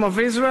criticism of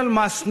Israel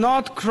must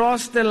not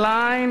cross the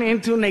line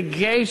into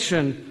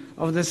negation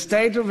of the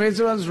State of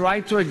Israel's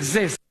right to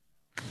exist.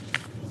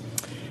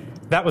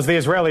 That was the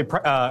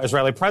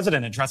Israeli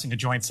president addressing a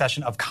joint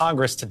session of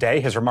Congress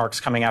today. His remarks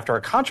coming after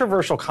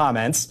controversial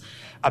comments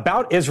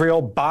about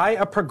Israel by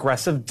a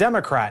progressive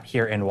Democrat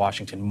here in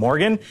Washington.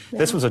 Morgan,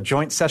 This was a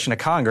joint session of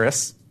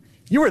Congress.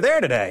 You were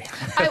there today.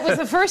 It was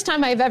the first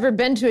time I've ever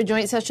been to a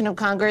joint session of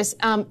Congress,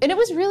 and it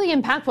was really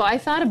impactful. I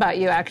thought about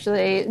you,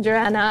 actually,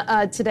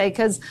 Joanna, today,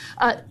 because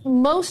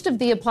most of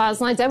the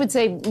applause lines, I would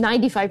say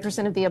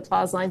 95% of the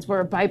applause lines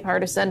were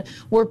bipartisan,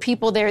 were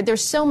people there.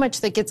 There's so much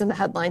that gets in the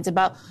headlines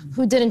about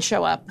who didn't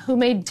show up, who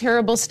made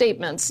terrible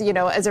statements,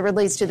 as it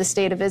relates to the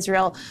state of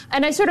Israel.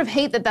 And I sort of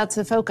hate that that's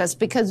the focus,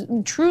 because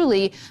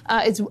truly,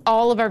 it's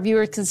all of our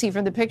viewers can see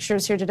from the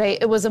pictures here today.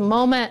 It was a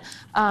moment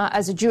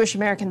as a Jewish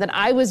American that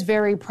I was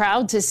very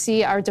proud to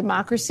see our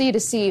democracy, to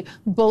see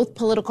both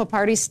political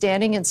parties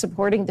standing and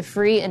supporting the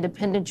free,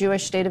 independent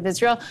Jewish state of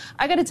Israel.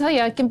 I got to tell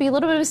you, I can be a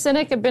little bit of a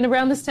cynic. I've been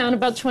around this town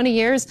about 20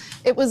 years.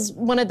 It was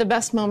one of the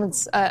best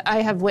moments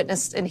I have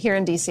witnessed here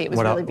in D.C. It was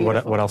really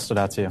beautiful. What else stood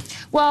out to you?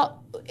 Well,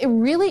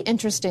 really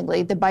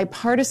interestingly, the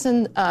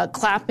bipartisan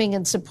clapping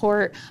and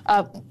support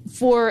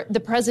for the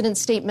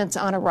president's statements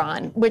on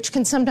Iran, which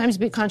can sometimes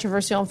be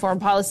controversial in foreign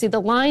policy. The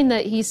line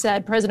that he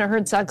said, President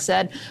Herzog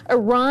said,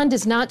 Iran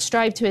does not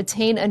strive to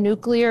attain a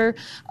nuclear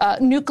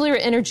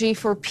energy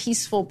for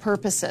peaceful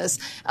purposes.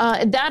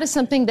 That is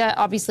something that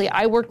obviously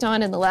I worked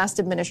on in the last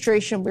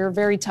administration. We were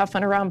very tough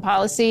on Iran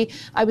policy.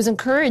 I was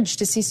encouraged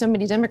to see so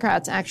many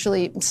Democrats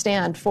actually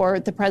stand for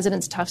the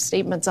president's tough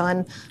statements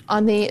on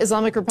the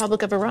Islamic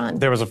Republic of Iran.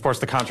 There was, of course,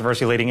 the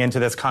controversy leading into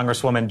this.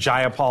 Congresswoman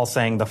Jayapal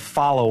saying the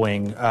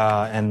following,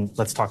 and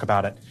let's talk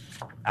about it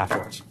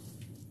afterwards.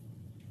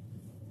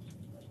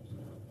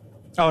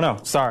 Oh, no,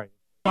 sorry.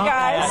 Hey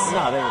guys,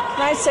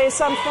 can I say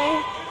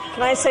something?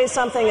 Can I say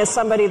something as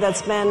somebody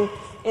that's been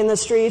in the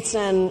streets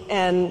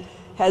and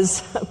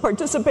has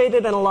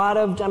participated in a lot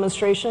of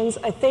demonstrations?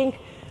 I think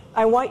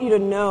I want you to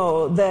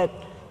know that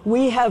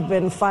we have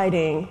been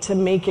fighting to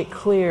make it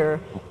clear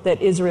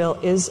that Israel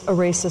is a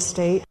racist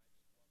state.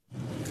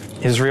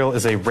 Israel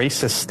is a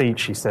racist state,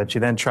 she said. She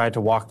then tried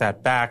to walk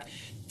that back.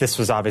 This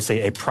was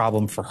obviously a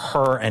problem for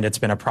her, and it's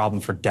been a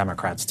problem for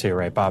Democrats, too,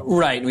 right, Bob?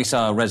 Right. We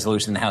saw a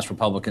resolution the House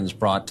Republicans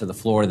brought to the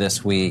floor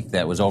this week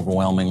that was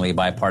overwhelmingly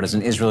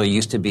bipartisan. Israel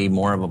used to be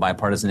more of a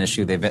bipartisan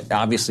issue.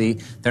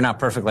 They're not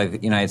perfect like the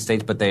United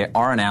States, but they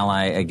are an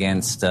ally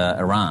against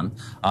Iran.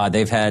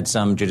 They've had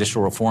some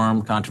judicial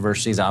reform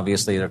controversies.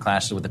 Obviously, their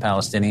clashes with the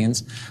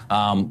Palestinians.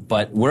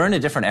 But we're in a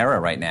different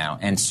era right now,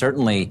 and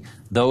certainly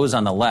those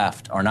on the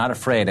left are not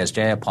afraid, as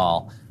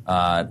Jayapal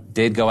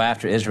did go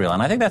after Israel,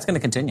 and I think that's going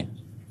to continue.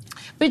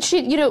 But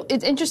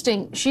it's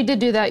interesting. She did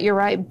do that, you're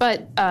right.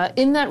 But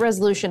in that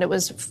resolution, it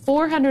was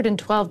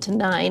 412 to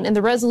 9. And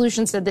the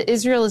resolution said that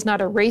Israel is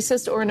not a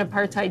racist or an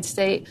apartheid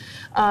state,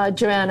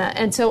 Joanna.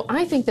 And so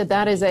I think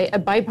that is a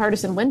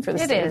bipartisan win for the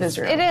state of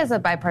Israel. It is a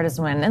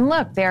bipartisan win. And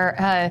look, they're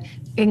an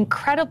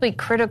incredibly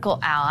critical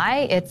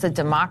ally. It's a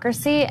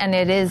democracy. And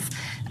it is,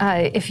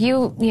 if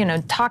you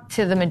talk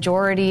to the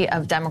majority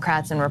of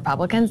Democrats and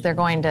Republicans, they're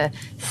going to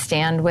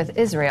stand with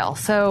Israel.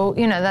 So,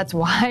 that's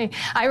why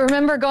I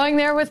remember going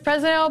there with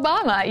President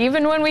Obama,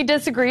 even when we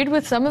disagreed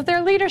with some of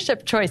their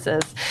leadership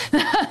choices.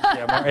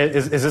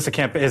 Is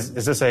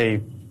this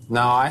a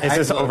No, is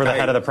this over the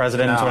head of the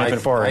president in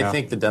 2024? I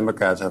think the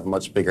Democrats have a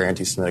much bigger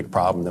anti-Semitic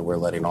problem than we're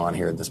letting on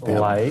here at this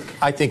panel.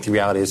 I think the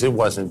reality is it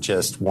wasn't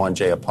just one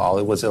Jayapal.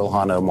 It was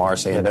Ilhan Omar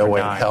saying, no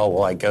way in hell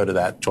will I go to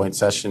that joint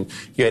session.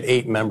 You had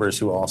 8 members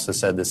who also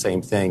said the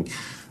same thing.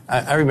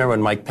 I remember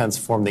when Mike Pence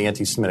formed the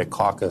Anti-Semitic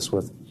Caucus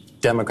with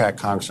Democrat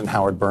Congressman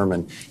Howard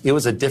Berman. It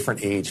was a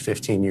different age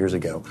 15 years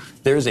ago.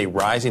 There's a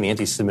rising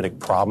anti-Semitic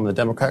problem in the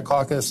Democrat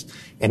caucus,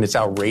 and it's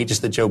outrageous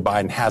that Joe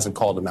Biden hasn't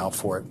called him out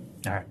for it.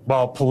 All right.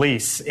 Well,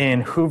 police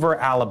in Hoover,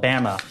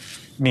 Alabama,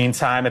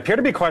 meantime, appear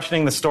to be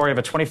questioning the story of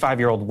a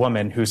 25-year-old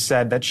woman who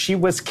said that she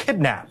was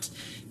kidnapped.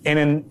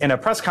 In a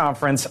press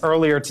conference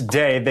earlier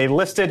today, they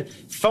listed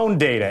phone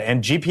data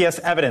and GPS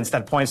evidence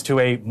that points to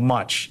a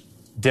much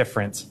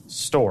different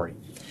story.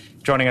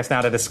 Joining us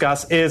now to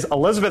discuss is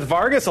Elizabeth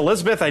Vargas.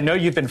 Elizabeth, I know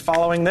you've been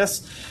following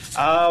this.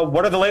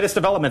 What are the latest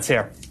developments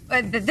here?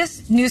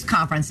 This news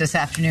conference this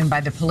afternoon by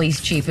the police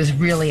chief is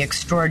really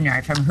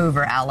extraordinary from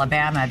Hoover,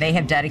 Alabama. They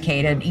have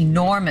dedicated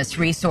enormous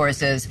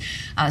resources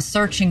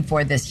searching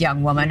for this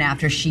young woman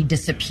after she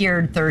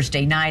disappeared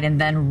Thursday night and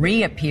then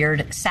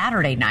reappeared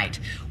Saturday night.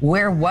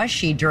 Where was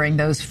she during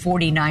those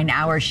 49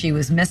 hours she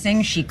was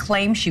missing? She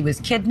claims she was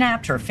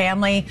kidnapped. Her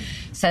family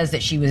says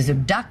that she was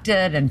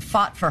abducted and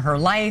fought for her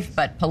life.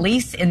 But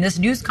police in this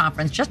news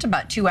conference just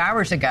about 2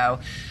 hours ago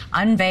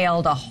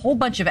unveiled a whole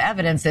bunch of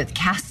evidence that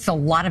casts a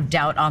lot of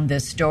doubt on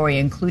this story,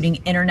 including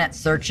internet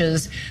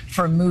searches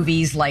for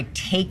movies like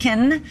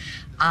Taken,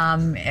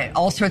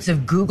 all sorts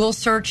of Google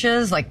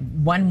searches like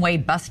one-way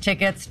bus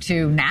tickets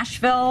to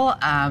Nashville,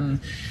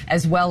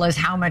 as well as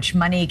how much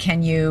money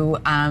can you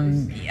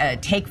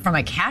take from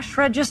a cash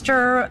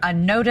register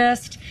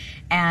unnoticed,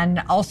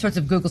 and all sorts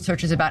of Google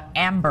searches about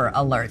Amber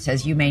Alerts.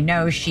 As you may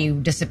know, she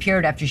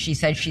disappeared after she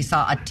said she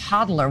saw a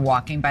toddler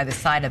walking by the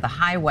side of the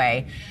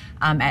highway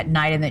at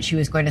night and that she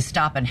was going to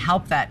stop and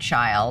help that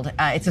child.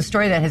 It's a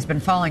story that has been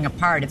falling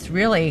apart. It's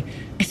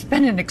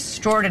been an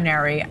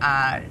extraordinary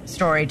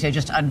story to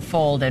just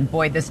unfold. And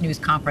boy, this news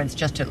conference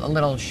just a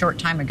little short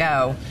time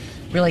ago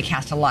really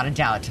cast a lot of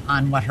doubt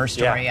on what her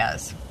story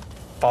is.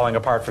 Falling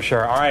apart for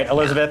sure. All right,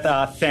 Elizabeth,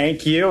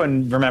 thank you.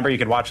 And remember, you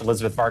can watch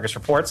Elizabeth Vargas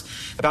Reports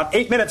about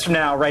 8 minutes from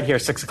now, right here,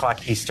 6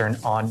 o'clock Eastern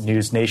on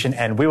News Nation.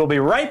 And we will be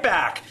right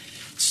back.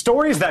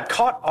 Stories that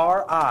caught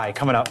our eye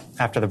coming up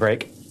after the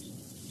break.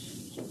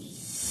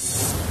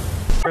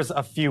 There's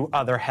a few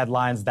other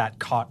headlines that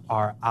caught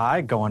our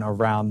eye going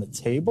around the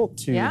table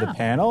to the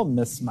panel.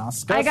 Ms.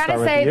 Mosca, I got to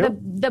say,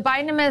 the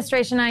Biden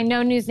administration, I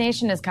know News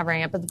Nation is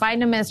covering it, but the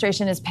Biden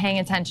administration is paying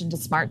attention to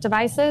smart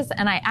devices.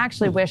 And I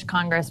actually wish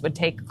Congress would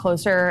take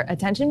closer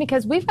attention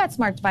because we've got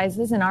smart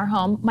devices in our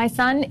home. My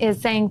son is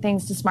saying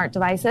things to smart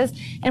devices,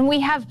 and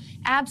we have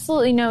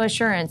absolutely no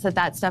assurance that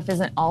that stuff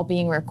isn't all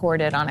being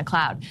recorded on a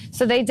cloud.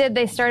 So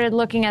they started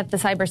looking at the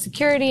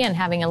cybersecurity and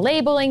having a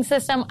labeling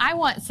system. I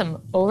want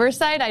some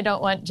oversight. I don't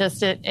want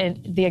just at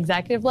the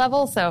executive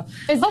level. So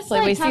hopefully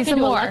we see some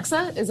more.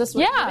 Alexa? Is this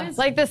what it is?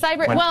 Like the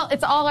cyber.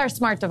 It's all our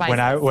smart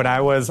devices. When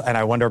I was, and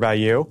I wonder about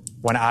you,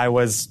 when I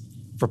was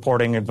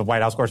reporting the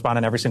White House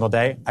correspondent every single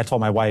day, I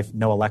told my wife,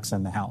 no Alexa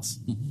in the house.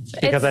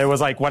 Because I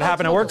was like, what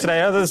happened at work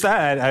today? Other than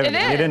that,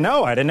 you didn't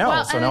know. I didn't know.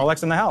 Well, so no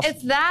Alexa in the house.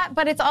 It's that,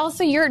 but it's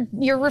also your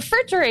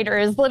refrigerator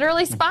is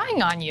literally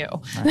spying on you.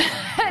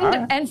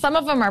 Right. and some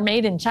of them are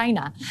made in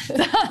China.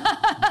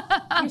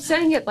 I'm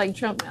saying it like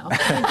Trump now.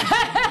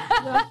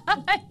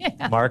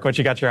 Mark, what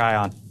you got your eye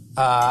on?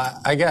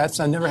 I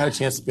never had a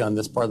chance to be on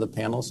this part of the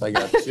panel, so I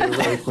got 2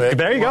 really quick.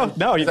 There you go.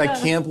 No, I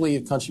can't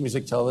believe Country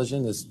Music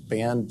Television has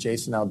banned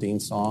Jason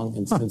Aldean's song.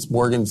 And since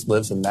Morgan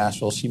lives in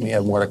Nashville, she may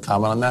have more to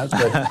comment on that.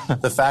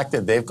 But the fact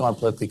that they've gone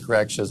politically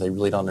correct shows they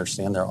really don't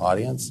understand their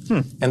audience.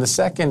 And the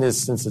second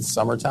is, since it's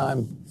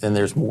summertime and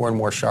there's more and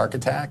more shark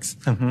attacks,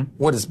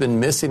 what has been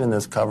missing in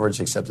this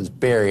coverage, except it's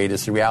buried,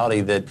 is the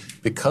reality that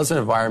because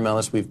of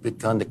environmentalists, we've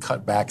begun to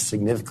cut back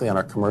significantly on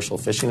our commercial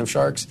fishing of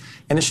sharks.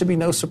 And it should be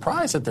no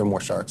surprise that there are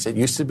more sharks. It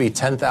used to be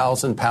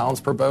 10,000 pounds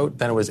per boat,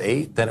 then it was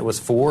 8, then it was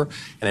 4,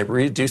 and it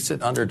reduced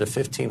it under to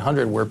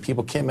 1,500 where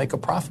people can't make a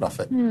profit off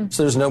it.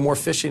 So there's no more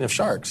fishing of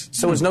sharks.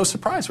 So it's no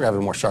surprise we're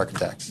having more shark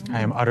attacks.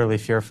 I am utterly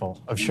fearful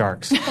of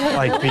sharks.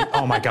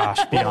 Oh my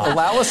gosh, beyond.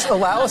 Allow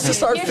us to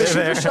start fishing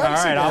for sharks.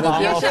 All right, I'm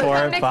all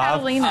for it,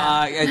 Bob.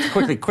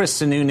 Quickly,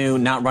 Chris Sununu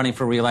not running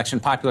for re-election.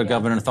 Popular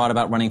governor, thought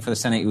about running for the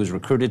Senate. He was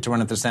recruited to run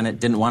for the Senate,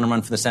 didn't want to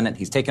run for the Senate.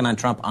 He's taken on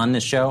Trump on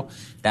this show.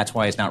 That's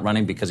why he's not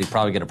running, because he'd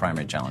probably get a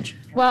primary challenge.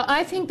 Well,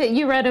 I think that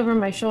you read over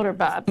my shoulder,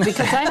 Bob, because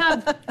I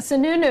have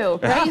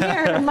Sununu right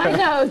here in my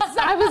notes.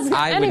 I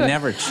would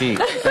never cheat.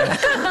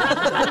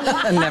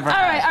 Never. All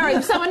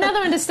right. So another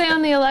one to stay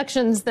on the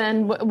elections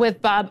then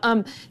with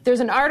Bob. There's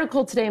an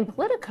article today in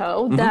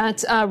Politico that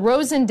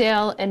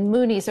Rosendale and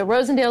Mooney. So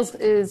Rosendale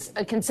is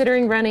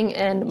considering running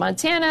in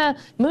Montana.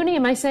 Mooney,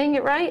 am I saying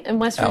it right? In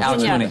West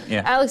Virginia.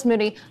 Alex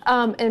Mooney.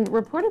 And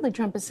reportedly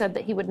Trump has said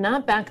that he would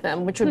not back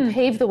them, which would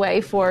pave the way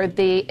for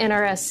the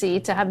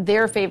NRSC to have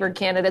their favored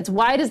candidates.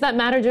 Why does that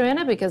matter,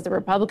 Joanna? Because the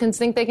Republicans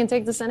think they can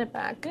take the Senate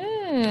back.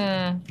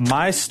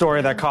 My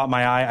story that caught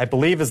my eye, I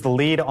believe, is the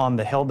lead on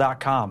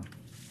thehill.com.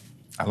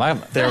 I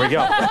love it. There we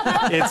go.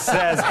 It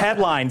says,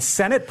 headline,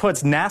 Senate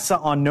puts NASA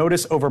on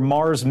notice over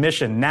Mars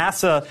mission.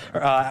 NASA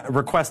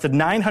requested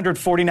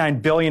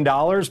 $949 billion,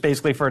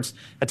 basically, for its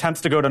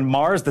attempts to go to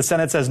Mars. The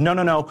Senate says, no,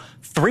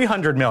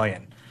 $300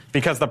 million,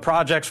 because the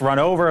projects run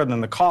over and then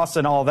the costs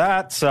and all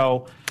that.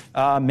 So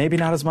maybe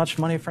not as much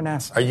money for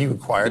NASA. Are you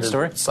required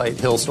to cite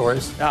Hill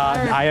stories?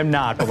 I am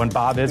not, but when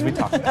Bob is, we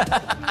talk about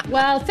it.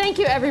 Well, thank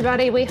you,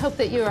 everybody. We hope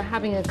that you are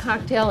having a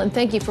cocktail, and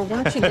thank you for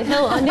watching The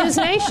Hill on News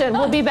Nation.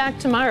 We'll be back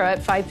tomorrow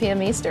at 5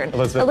 p.m. Eastern.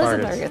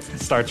 Elizabeth Vargas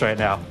starts right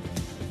now.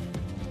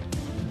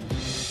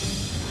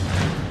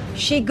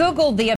 She Googled the